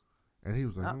girl? And he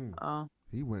was like,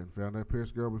 He went and found that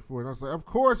Pierce girl before. And I was like, of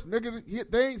course, nigga.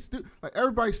 They ain't stupid. Like,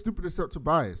 everybody's stupid except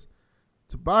Tobias.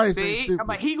 Tobias ain't stupid. I'm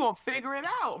like, he gonna figure it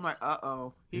out. I'm like,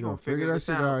 he gonna figure that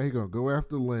shit out. He gonna go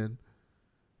after Lynn.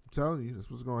 I'm telling you, that's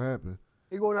what's gonna happen.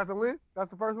 He going after Lynn? That's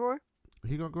the first one?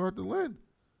 He gonna go after Lynn.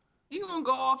 He gonna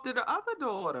go after the other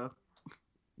daughter.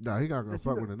 Nah, he not gonna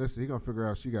fuck with her. He gonna figure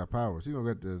out she got powers. He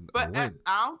gonna get the But Lynn.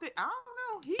 I don't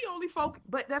know. He only focus.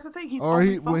 But that's the thing. He's or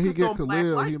only when he get on Khalil, Black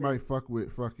he Lightning. might fuck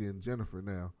with fucking Jennifer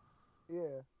now.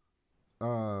 Yeah.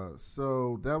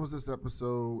 So that was this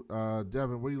episode.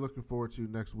 Devin, what are you looking forward to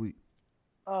next week?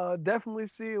 Definitely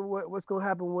seeing what's gonna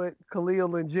happen with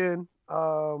Khalil and Jen.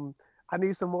 I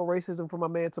need some more racism from my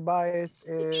man Tobias,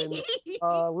 and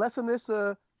less than this,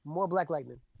 more Black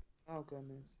Lightning. Oh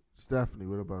goodness. Stephanie,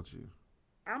 what about you?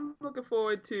 I'm looking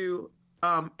forward to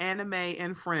anime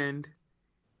and friend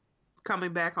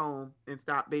coming back home and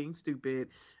stop being stupid.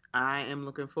 I am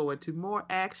looking forward to more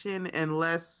action and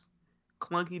less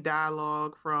clunky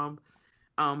dialogue from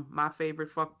my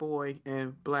favorite fuckboy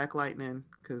and Black Lightning,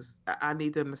 because I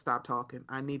need them to stop talking.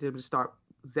 I need them to start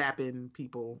zapping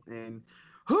people, and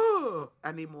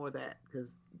I need more of that because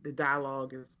the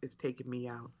dialogue is taking me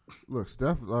out. Look,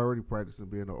 Steph is already practicing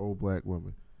being an old black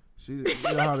woman. You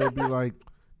know how they be like,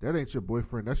 that ain't your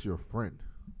boyfriend, that's your friend.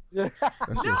 That's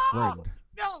your friend.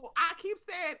 No, I keep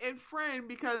saying in friend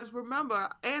because remember,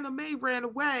 Anime ran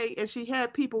away and she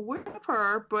had people with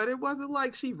her, but it wasn't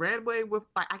like she ran away with,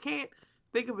 like, I can't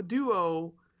think of a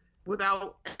duo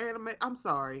without Anime. I'm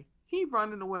sorry. He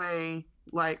running away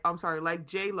like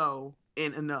J-Lo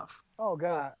in Enough. Oh,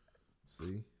 God.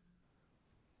 See?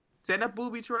 Setting up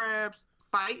booby traps,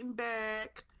 fighting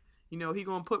back. You know, he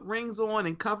gonna put rings on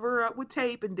and cover her up with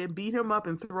tape and then beat him up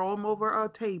and throw him over a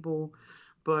table.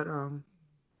 But I'm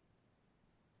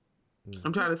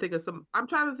trying to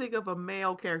think of a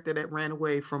male character that ran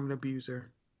away from an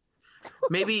abuser.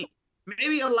 Maybe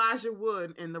Elijah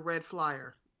Wood in the Red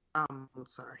Flyer. I'm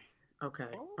sorry. Okay.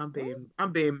 I'm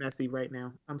being messy right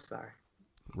now. I'm sorry.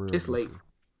 It's late.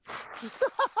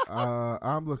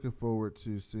 I'm looking forward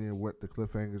to seeing what the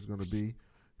cliffhanger is going to be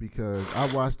because I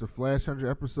watched the Flash 100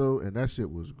 episode and that shit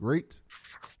was great.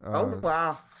 Oh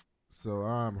wow! So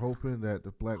I'm hoping that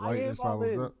the Black Lightning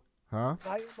follows up. Huh?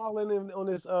 I am all in on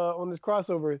this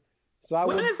crossover. So I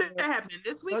When would is that happening?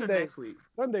 This week Sunday. or next week?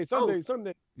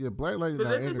 Sunday. Yeah, Black Lightning But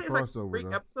not didn't in they the say it's like crossover 3 though.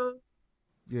 episodes?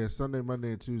 Yeah, Sunday,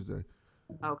 Monday, and Tuesday.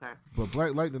 Okay. But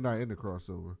Black Lightning not in the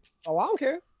crossover. Oh, I don't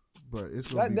care. But it's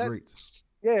gonna be great.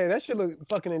 Yeah, that shit look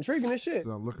fucking intriguing as shit.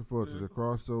 So I'm looking forward to the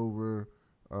crossover.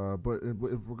 But in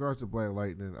regards to Black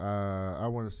Lightning, I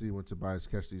want to see when Tobias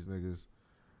catch these niggas,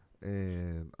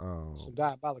 and Some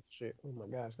diabolical shit. Oh my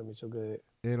god, it's gonna be so good.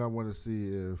 and I want to see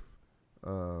if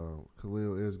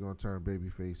Khalil is gonna turn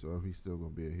babyface or if he's still gonna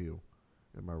be a heel.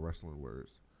 In my wrestling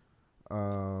words.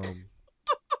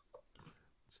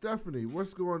 Stephanie,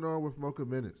 what's going on with Mocha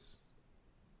Minutes?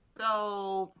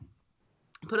 So,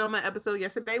 put on my episode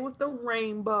yesterday with the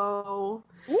Rainbow.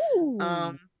 Ooh.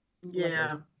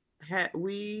 Yeah,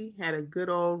 we had a good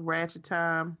old ratchet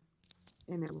time,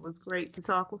 and it was great to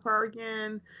talk with her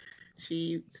again.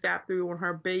 She stopped through on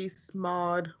her Base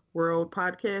Mod World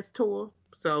podcast tour.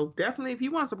 So definitely, if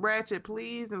you want some ratchet,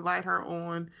 please invite her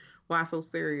on Why So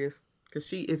Serious, because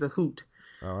she is a hoot.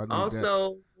 Oh,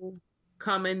 also,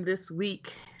 coming this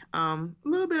week, a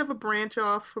little bit of a branch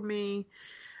off for me.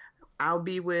 I'll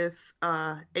be with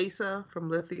Asa from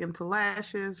Lithium to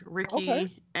Lashes,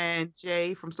 Ricky and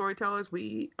Jay from Storytellers.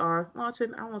 We are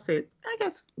launching, I won't say it, I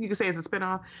guess you could say it's a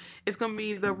spinoff. It's going to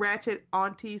be the Ratchet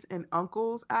Aunties and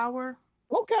Uncles Hour.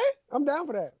 Okay, I'm down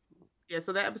for that. Yeah,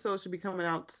 so that episode should be coming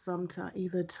out sometime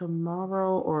either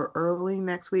tomorrow or early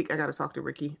next week. I got to talk to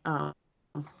Ricky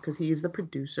because he's the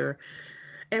producer.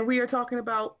 And we are talking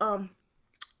about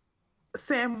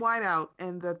Sam Whiteout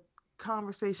and the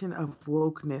conversation of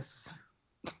wokeness.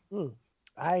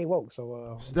 I ain't woke,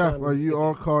 so Steph, are you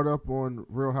all caught up on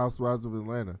Real Housewives of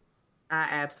Atlanta? I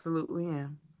absolutely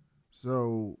am.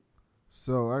 So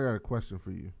I got a question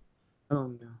for you. Oh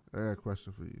no. I got a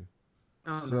question for you.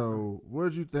 Oh, so no. what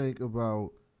did you think about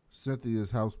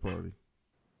Cynthia's house party?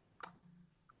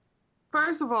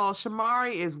 First of all,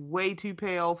 Shamari is way too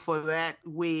pale for that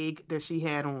wig that she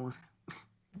had on.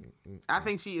 I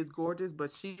think she is gorgeous,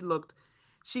 but she looked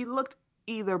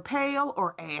either pale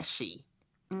or ashy.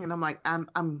 And I'm like,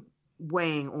 I'm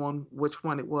weighing on which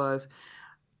one it was.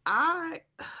 I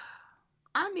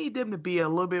need them to be a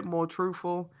little bit more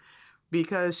truthful,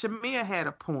 because Shamia had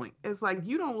a point. It's like,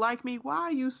 you don't like me? Why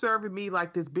are you serving me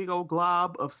like this big old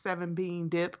glob of 7-bean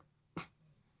dip?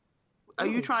 Are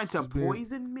you trying to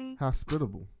poison me?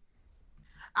 Hospitable.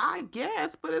 I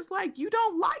guess, but it's like, you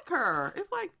don't like her.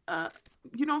 It's like,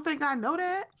 you don't think I know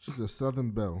that? She's a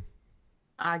Southern belle.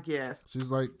 I guess. She's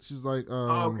like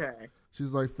okay.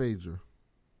 She's like Phaedra.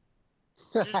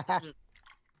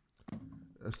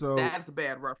 So that's a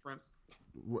bad reference.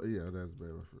 Yeah, that's a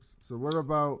bad reference. So what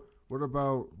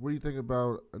do you think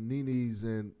about Nene's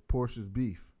and Portia's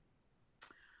beef?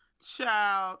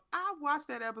 Child, I watched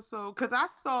that episode because I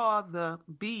saw the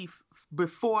beef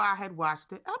before I had watched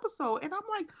the episode, and I'm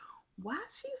like, why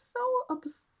is she so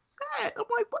upset? I'm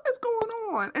like, what is going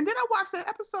on? And then I watched the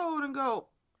episode and go,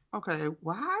 okay,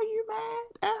 why are you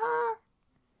mad at her?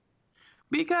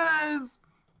 Because,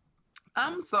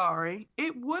 I'm sorry,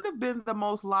 it would have been the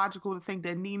most logical to think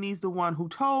that Nene's the one who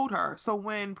told her. So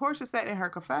when Portia said in her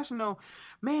confessional,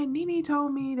 man, Nene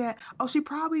told me that, she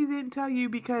probably didn't tell you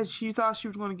because she thought she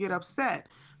was going to get upset.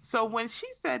 So when she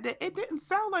said that, it didn't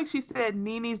sound like she said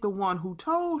Nene's the one who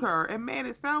told her. It made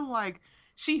it sound like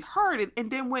she heard it and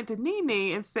then went to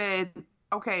Nene and said,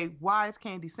 okay, why is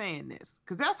Candy saying this?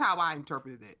 Because that's how I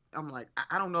interpreted it. I'm like,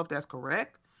 I don't know if that's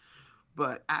correct.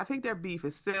 But I think their beef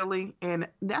is silly, and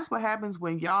that's what happens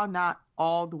when y'all not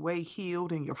all the way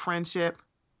healed in your friendship.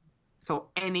 So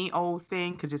any old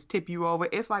thing could just tip you over.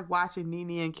 It's like watching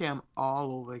Nene and Kim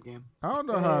all over again. I don't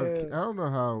know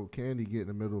how Candy get in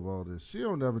the middle of all this. She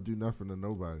don't never do nothing to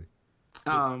nobody.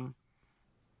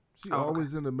 She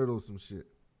always in the middle of some shit.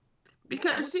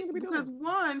 Because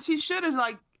one, she should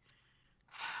have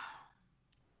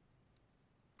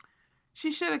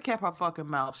she should have kept her fucking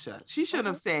mouth shut. She shouldn't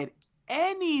have said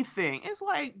anything. It's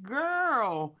like,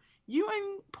 girl, you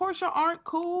and Portia aren't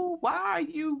cool. Why are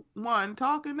you, one,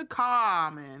 talking to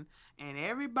Carmen and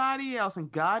everybody else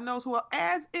and God knows who else,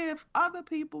 as if other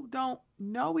people don't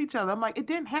know each other? I'm like, it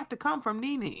didn't have to come from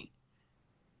Nene.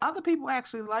 Other people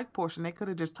actually like Portia, and they could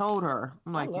have just told her.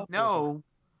 I'm like, no,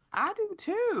 I do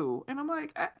too. And I'm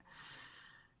like,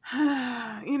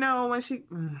 when she...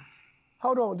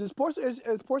 Hold on, is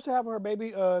Portia having her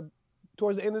baby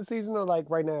towards the end of the season or like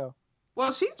right now?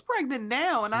 Well, she's pregnant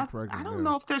now, and I don't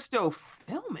know if they're still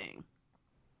filming.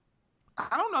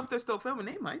 I don't know if they're still filming.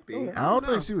 They might be. Okay. I don't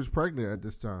think she was pregnant at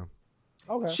this time.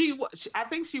 Okay. She was. I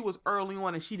think she was early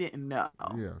on, and she didn't know.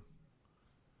 Yeah.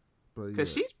 But yeah,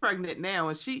 because she's pregnant now,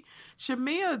 and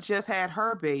Shamia just had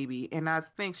her baby, and I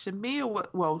think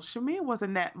Shamia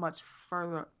wasn't that much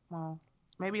further. Well,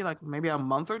 maybe a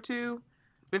month or two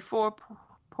before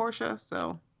Portia.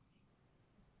 So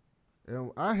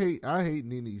and I hate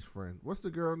Nene's friend. What's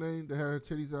the girl name that had her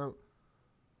titties out?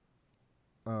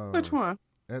 which one?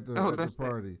 At the That's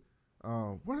party.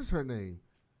 What is her name?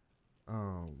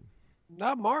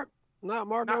 Not Mark. Not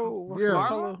Marco. Yeah,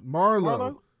 Marlo?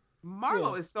 Marlo.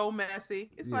 Marlo is so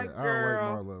messy. It's like, I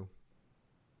girl,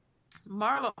 don't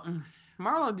like Marlo.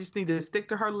 Marlo just need to stick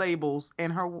to her labels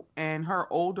and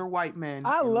her older white men.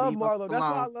 I and love leave us Marlo. That's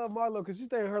why I alone. love Marlo, because she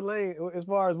stay in her lane as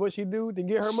far as what she do to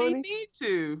get her She money. need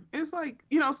to. It's like,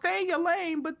 stay in your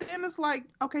lane, but then it's like,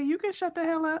 okay, you can shut the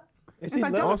hell up. And It's she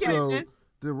like, loves- don't Also, get this.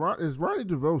 Is Ronnie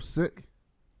DeVoe sick?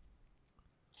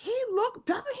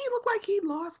 Doesn't he look like he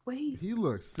lost weight? He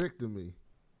looks sick to me.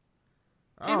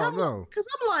 I And don't know. Because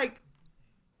I'm like,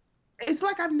 it's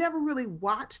like I've never really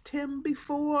watched him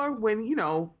before when,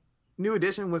 New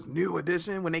Edition was New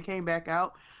Edition when they came back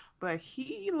out. But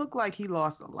he looked like he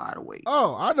lost a lot of weight.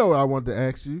 Oh, I know what I wanted to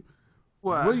ask you.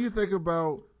 What? What do you think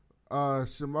about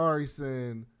Shamari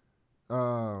saying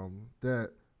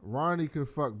that Ronnie could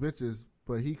fuck bitches,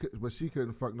 but she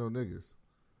couldn't fuck no niggas?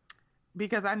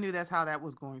 Because I knew that's how that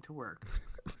was going to work.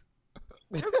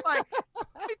 It's like,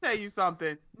 let me tell you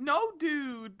something. No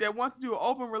dude that wants to do an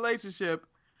open relationship,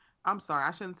 I'm sorry,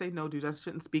 I shouldn't say no dude. I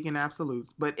shouldn't speak in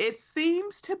absolutes. But it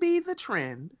seems to be the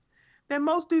trend that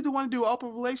most dudes who want to do an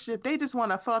open relationship, they just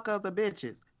want to fuck other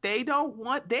bitches. They don't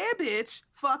want their bitch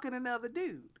fucking another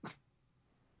dude.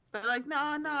 They're like,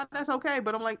 no, that's okay.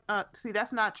 But I'm like, see,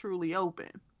 that's not truly open.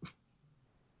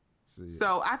 See,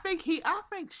 So I think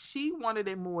she wanted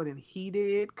it more than he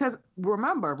did. Because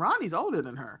remember, Ronnie's older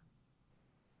than her.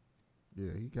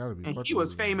 yeah, he gotta be. And much he was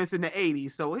older than famous in the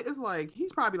 80s. So it's like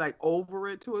he's probably like over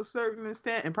it to a certain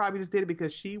extent and probably just did it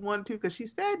because she wanted to. Because she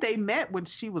said they met when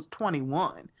she was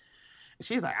 21. And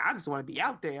she's like, I just want to be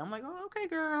out there. I'm like, oh, okay,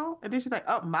 girl. And then she's like,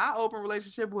 oh, my open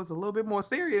relationship was a little bit more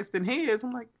serious than his.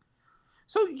 I'm like,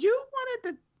 so you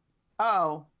wanted to.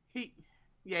 Oh, he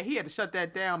had to shut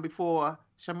that down before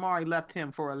Shamari left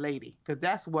him for a lady. Because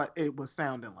that's what it was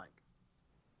sounding like.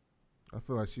 I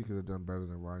feel like she could have done better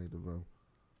than Ronnie DeVoe.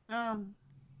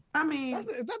 I mean, Is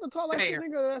that the tall light Fair.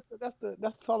 nigga? That's the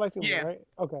tall light Yeah. one, right?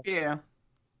 Okay. yeah.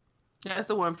 That's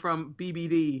the one from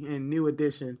BBD in New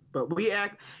Edition. But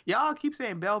y'all keep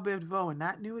saying Belle Biv DeVoe and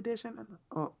not New Edition.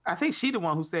 Oh, I think she the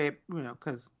one who said,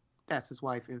 because that's his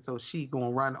wife, and so she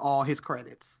gonna run all his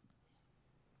credits.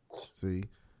 See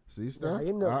stuff.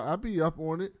 you know. I be up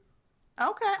on it.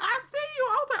 Okay, I see you.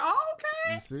 I was like, oh,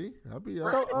 okay. You see, I be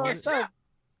up So, on it. Steph,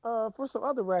 for some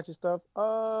other ratchet stuff,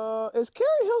 is Carrie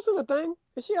Hilson a thing?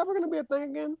 Is she ever gonna be a thing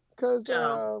again? Because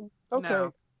No. okay,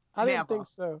 No. I didn't Never. think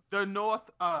so. The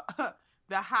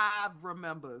the Hive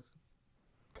remembers.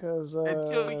 Because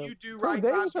Until you do right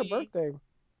today by was her me. birthday,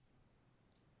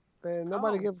 and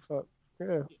nobody Oh. give a fuck.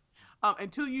 Yeah.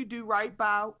 Until you do right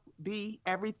by B,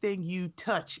 everything you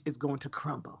touch is going to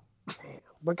crumble.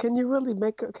 But can you really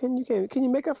make up? Can you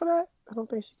make up for that? I don't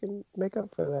think she can make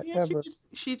up for that Yeah, ever.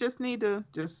 she just need to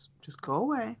just go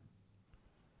away.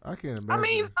 I can't I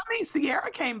imagine. mean, Sierra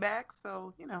came back,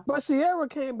 so But Sierra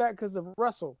came back because of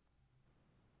Russell.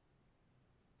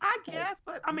 I guess.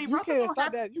 But I mean, You Russell can't don't stop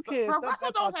have that. You can't stop Russell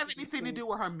that don't have toxicity. anything to do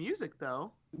with her music,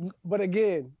 though. But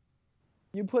again,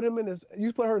 you put her in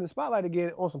the spotlight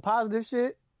again on some positive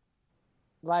shit.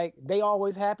 Like they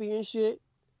always happy and shit.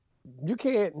 You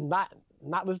can't not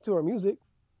listen to her music.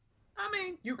 I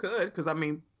mean, you could, because I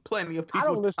mean, plenty of people. I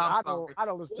don't listen. I'm I sorry.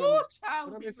 don't listen to Woo, her. child,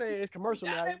 But I'm just saying it's commercial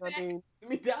now. You know what I mean? Let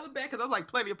me dial it back, because I'm like,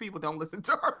 plenty of people don't listen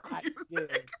to her music. Yeah.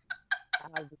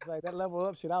 I was just like that level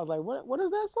up shit. I was like, what is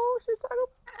that song she's talking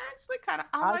about? Actually, kind of,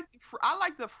 I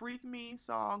like the "Freak Me"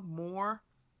 song more.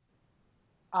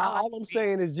 All I'm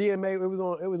saying is GMA.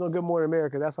 It was on Good Morning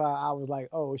America. That's why I was like,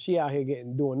 oh, she out here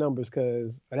doing numbers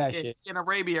because of that Yeah, shit. she's in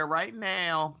Arabia right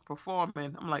now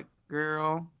performing. I'm like,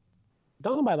 girl.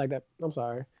 Don't nobody like that. I'm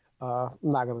sorry. I'm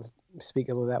not gonna speak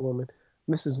ill of that woman.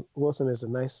 Mrs. Wilson is a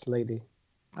nice lady.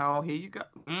 Oh, here you go.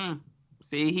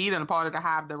 See, he done part of the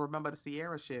Hive to remember the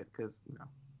Sierra shit, because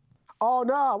Oh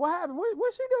no, what happened?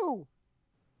 What she do?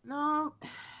 No,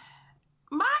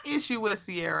 my issue with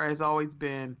Sierra has always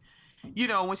been,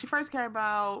 when she first came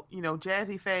out,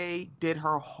 Jazzy Faye did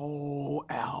her whole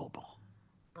album,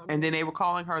 and then they were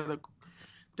calling her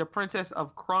the princess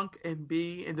of crunk and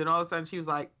B, and then all of a sudden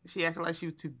she acted like she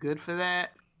was too good for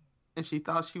that, and she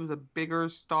thought she was a bigger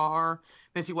star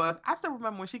than she was. I still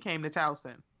remember when she came to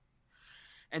Towson,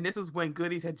 and this was when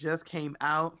Goodies had just came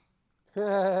out,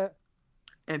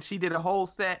 and she did a whole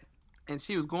set, and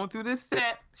she was going through this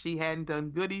set. She hadn't done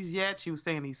goodies yet. She was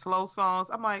singing these slow songs.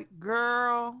 I'm like,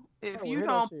 girl, if you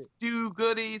don't do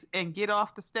goodies and get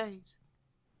off the stage.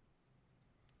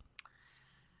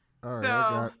 All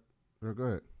right, go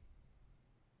ahead.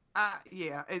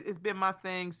 Yeah, it's been my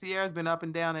thing. Sierra's been up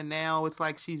and down, and now it's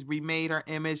like she's remade her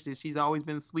image that she's always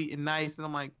been sweet and nice. And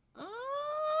I'm like,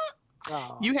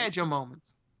 you had your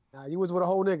moments. Nah, you was with a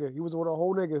whole nigga. You was with a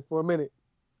whole nigga for a minute.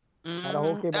 I'm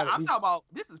talking about,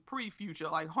 this is pre-Future.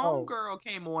 Like, Homegirl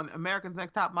came on America's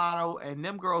Next Top Model, and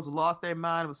them girls lost their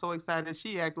mind. Was so excited.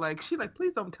 She like,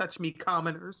 please don't touch me,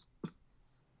 commoners.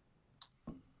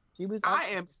 I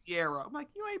am Sierra. I'm like,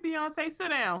 you ain't Beyonce. Sit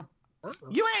down.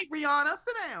 You ain't Rihanna.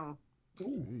 Sit down.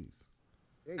 Jeez.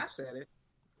 I said it.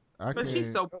 But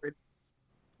she's so pretty.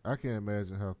 I can't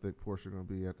imagine how thick Portia gonna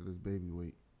be after this baby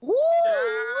weight. Woo!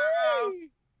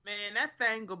 Man, that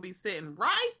thing gonna be sitting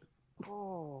right.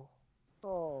 Oh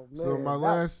man. So my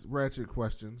last ratchet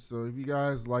question. So if you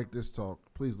guys like this talk,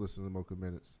 please listen to Mocha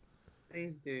Minutes.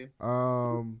 Please do.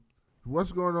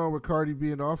 What's going on with Cardi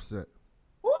B and Offset?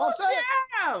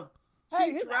 Yeah.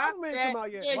 Hey, his album ain't come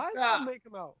out yet. Why is his album ain't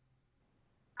come out?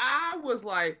 I was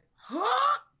like,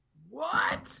 huh? What?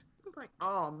 I was like,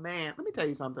 oh man. Let me tell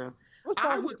you something. What's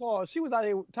called? She was out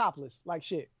there topless, like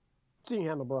shit. She ain't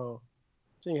had no bra on.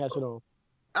 She ain't had shit on.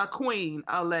 A queen,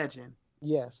 a legend.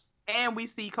 Yes. And we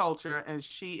see Culture, and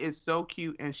she is so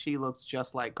cute, and she looks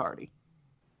just like Cardi.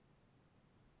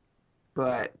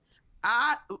 But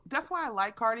that's why I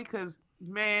like Cardi, because,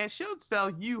 man, she'll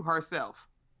sell you herself.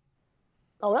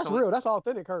 Oh, that's real. That's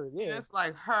authentic her. Yeah. It's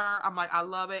like her. I'm like, I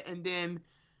love it. And then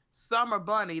Summer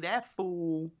Bunny, that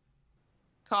fool,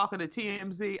 talking to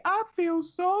TMZ. I feel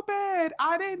so bad.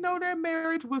 I didn't know their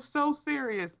marriage was so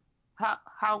serious.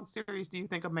 How serious do you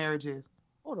think a marriage is?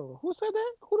 Hold on. Who said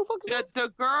that? Who the fuck is that? The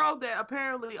girl that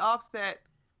apparently Offset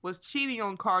was cheating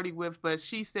on Cardi with, but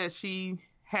she said she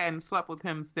hadn't slept with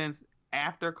him since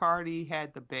after Cardi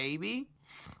had the baby,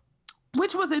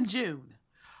 which was in June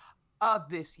of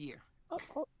this year.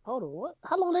 Hold on. What?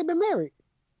 How long they been married?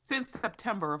 Since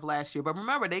September of last year. But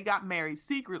remember, they got married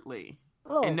secretly.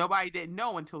 Oh. And nobody didn't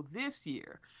know until this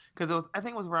year. Because I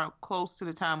think it was around close to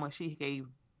the time when she gave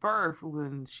birth,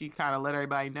 when she kind of let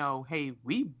everybody know, hey,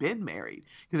 we've been married.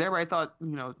 Because everybody thought,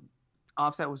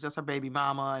 Offset was just her baby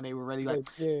mama, and they were ready like,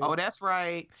 oh, that's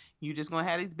right. You just going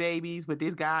to have these babies with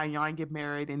this guy, and y'all ain't get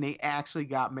married. And they actually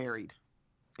got married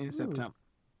in September.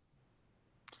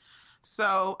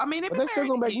 So, I mean, they're still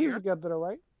going to make music together, though,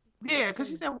 right? Yeah, because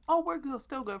she said, oh, we're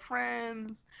still good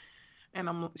friends.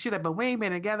 And she's like, but we ain't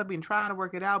been together, been trying to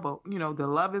work it out, but, the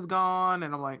love is gone.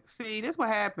 And I'm like, see, this is what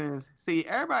happens. See,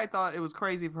 everybody thought it was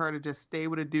crazy for her to just stay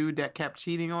with a dude that kept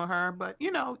cheating on her. But,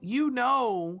 you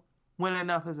know when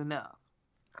enough is enough.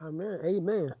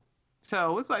 Amen.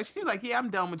 So it's like, she was like, yeah,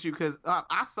 I'm done with you because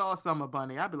I saw Summer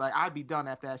Bunny. I'd be like, I'd be done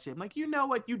after that shit. I'm like, you know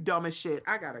what? You dumb as shit.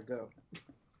 I got to go.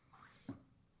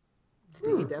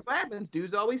 See, that's what happens.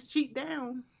 Dudes always cheat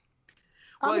down.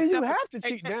 Well, you have to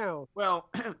cheat down. Well,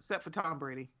 except for Tom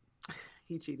Brady.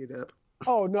 He cheated up.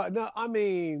 Oh, no. I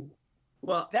mean,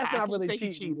 well, that's not really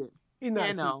cheating. He cheated. He's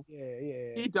not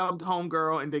cheating. Yeah. He dumped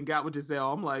Homegirl and then got with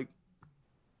Giselle. I'm like,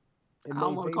 I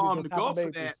don't want to call him the GOAT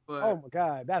for that. But oh, my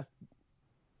God.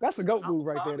 That's a GOAT move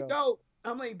right there, though. GOAT.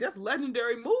 I mean, that's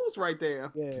legendary moves right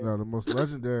there. Yeah. No, the most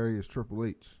legendary is Triple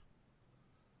H.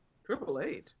 Triple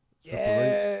H?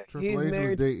 Triple H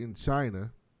was dating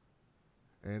China.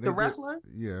 And the wrestler?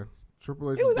 Yeah.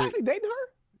 Triple H was actually dating her?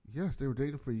 Yes, they were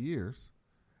dating for years.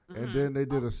 Mm-hmm. And then they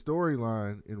did a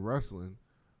storyline in wrestling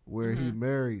where he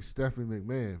married Stephanie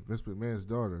McMahon, Vince McMahon's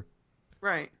daughter.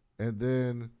 Right. And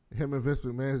then him and Vince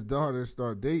McMahon's daughter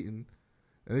start dating,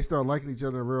 and they start liking each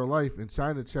other in real life. And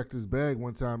China checked his bag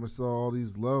one time and saw all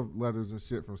these love letters and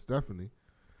shit from Stephanie.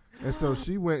 And so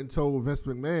she went and told Vince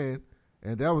McMahon,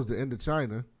 and that was the end of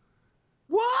China.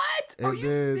 What? And Are you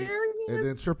serious? And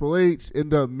then Triple H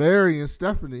ended up marrying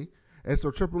Stephanie, and so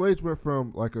Triple H went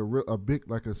from like a big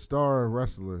like a star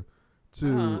wrestler to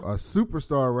a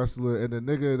superstar wrestler, and the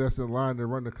nigga that's in line to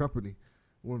run the company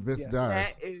when Vince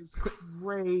dies. That is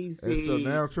crazy. And so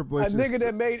now Triple H, a nigga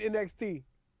that made NXT.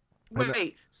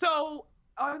 Wait, so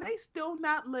are they still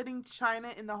not letting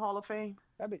China in the Hall of Fame?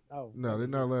 No, they're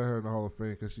not letting her in the Hall of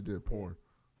Fame because she did porn.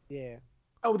 Yeah.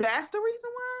 Oh, that's the reason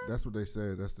why? That's what they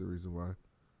said. That's the reason why.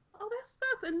 Oh, that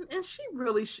sucks. And she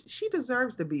really, she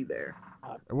deserves to be there.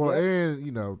 Well,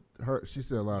 and, she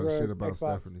said a lot of shit about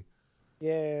Stephanie.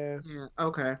 Yeah.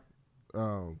 Okay.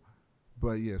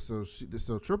 But yeah, so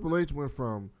Triple H went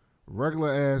from regular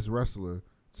ass wrestler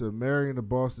to marrying the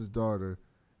boss's daughter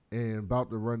and about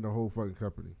to run the whole fucking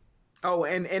company. Oh,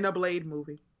 and in a Blade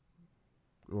movie.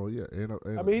 Well, yeah, and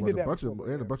I mean, he did a that bunch before,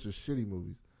 of yeah. a bunch of shitty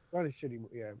movies. Not a shitty,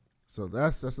 yeah. So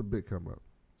that's a big come up.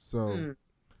 So Hmm.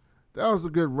 that was a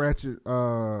good ratchet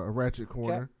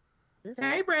corner.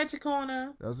 Hey, Ratchet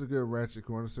Corner. That was a good ratchet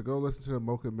corner. So go listen to the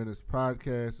Mocha Minutes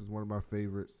podcast. It's one of my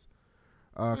favorites.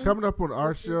 Coming up on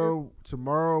our show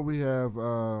tomorrow, we have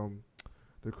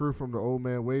the crew from the Old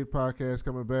Man Wade podcast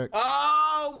coming back.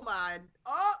 Oh,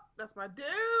 that's my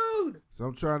dude. So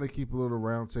I'm trying to keep a little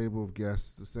round table of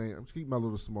guests. I'm keeping my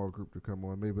little small group to come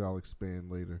on. Maybe I'll expand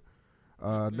later.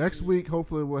 Next week,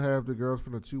 hopefully, we'll have the girls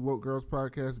from the Two Woke Girls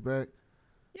podcast back.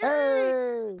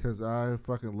 Hey! Because I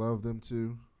fucking love them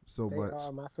too so They much.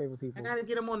 are my favorite I people. gotta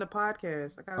get them on the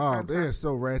podcast. They're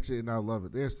so ratchet and I love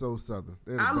it. They're so southern.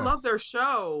 They're the I best. love their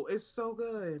show. It's so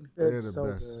good. They're It's the so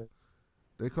best. good.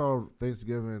 They call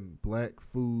Thanksgiving Black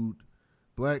Family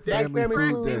Family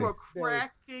Food Food Day. They were Day.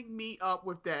 cracking me up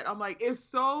with that. I'm like, it's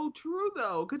so true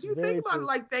though, because you Very think about true. it,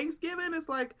 like Thanksgiving, it's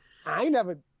like, I ain't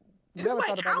never it's thought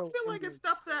like about I no feel like Indians. it's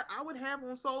stuff that I would have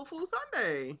on Soul Food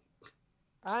Sunday.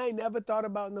 I ain't never thought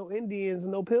about no Indians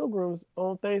and no pilgrims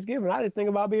on Thanksgiving. I just think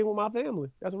about being with my family.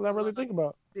 That's what I really think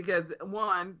about. Because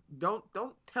one, don't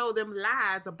tell them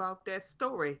lies about that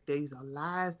story. These are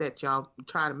lies that y'all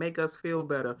try to make us feel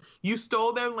better. You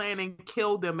stole their land and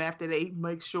killed them after they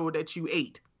make sure that you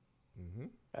ate. Mm-hmm.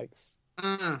 Thanks.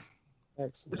 Mm.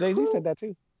 Thanks. Jay-Z said that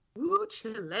too. Ooh,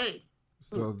 Chile.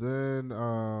 So then,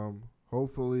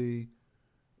 hopefully,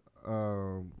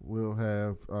 we'll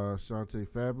have Shantae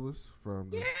Fabulous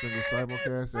from the single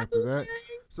simulcast after that.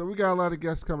 So we got a lot of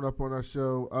guests coming up on our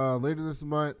show. Later this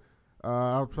month,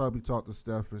 I'll probably talk to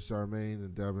Steph and Charmaine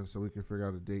and Devin so we can figure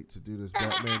out a date to do this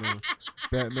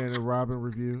Batman and Robin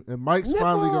review. And Mike's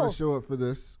finally going to show up for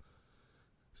this.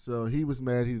 So he was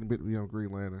mad he didn't get to be on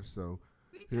Green Lantern, so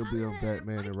he'll be on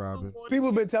Batman and Robin. People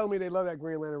have been telling me they love that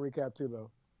Green Lantern recap too,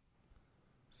 though.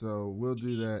 So we'll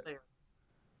do that.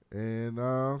 And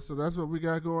so that's what we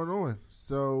got going on.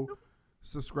 So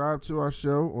subscribe to our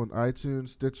show on iTunes,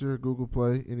 Stitcher, Google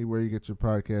Play, anywhere you get your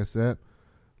podcast app.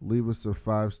 Leave us a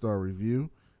 5-star review.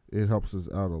 It helps us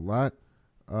out a lot.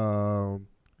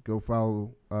 Go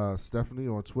follow Stephanie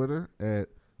on Twitter at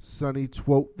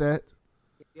SunnyTwoteThat.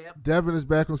 Yep. Devin is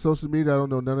back on social media. I don't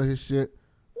know none of his shit,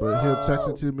 but he'll text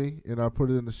it to me, and I'll put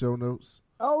it in the show notes.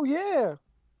 Oh, yeah.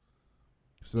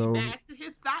 So Back to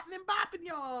his thotting and bopping,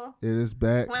 y'all. it is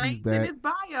back. He's Links in back. his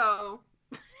bio.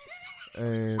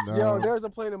 And Yo, there's a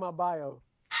plane in my bio.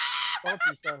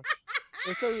 Funky stuff.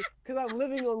 Because I'm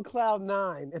living on cloud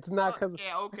 9. It's not because.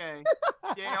 Yeah, okay.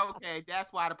 Yeah, okay.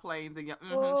 That's why the plane's in your.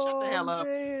 Shut the hell up,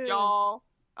 man. y'all.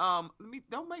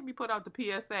 Don't make me put out the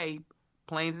PSA.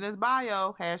 Planes in his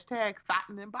bio. Hashtag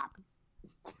thotting and bopping.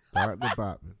 Right the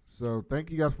bopping. So thank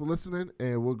you guys for listening,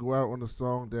 and we'll go out on the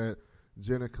song that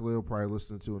Jen and Khalil probably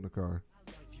listening to in the car.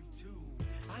 I love you too.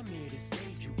 I'm here to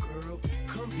save you, girl.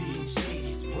 Come be in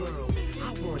Shady's world.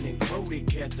 I wanna grow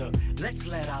together. Let's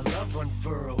let our love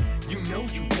unfurl. You know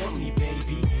you want me,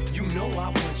 baby. You know I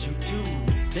want you too.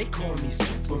 They call me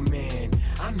Superman.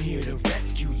 I'm here to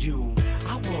rescue you.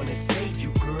 I wanna save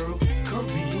you, girl. Come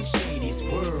be in Shady's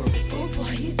world. Oh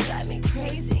boy, you drive me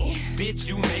crazy. Bitch,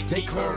 you make me curl.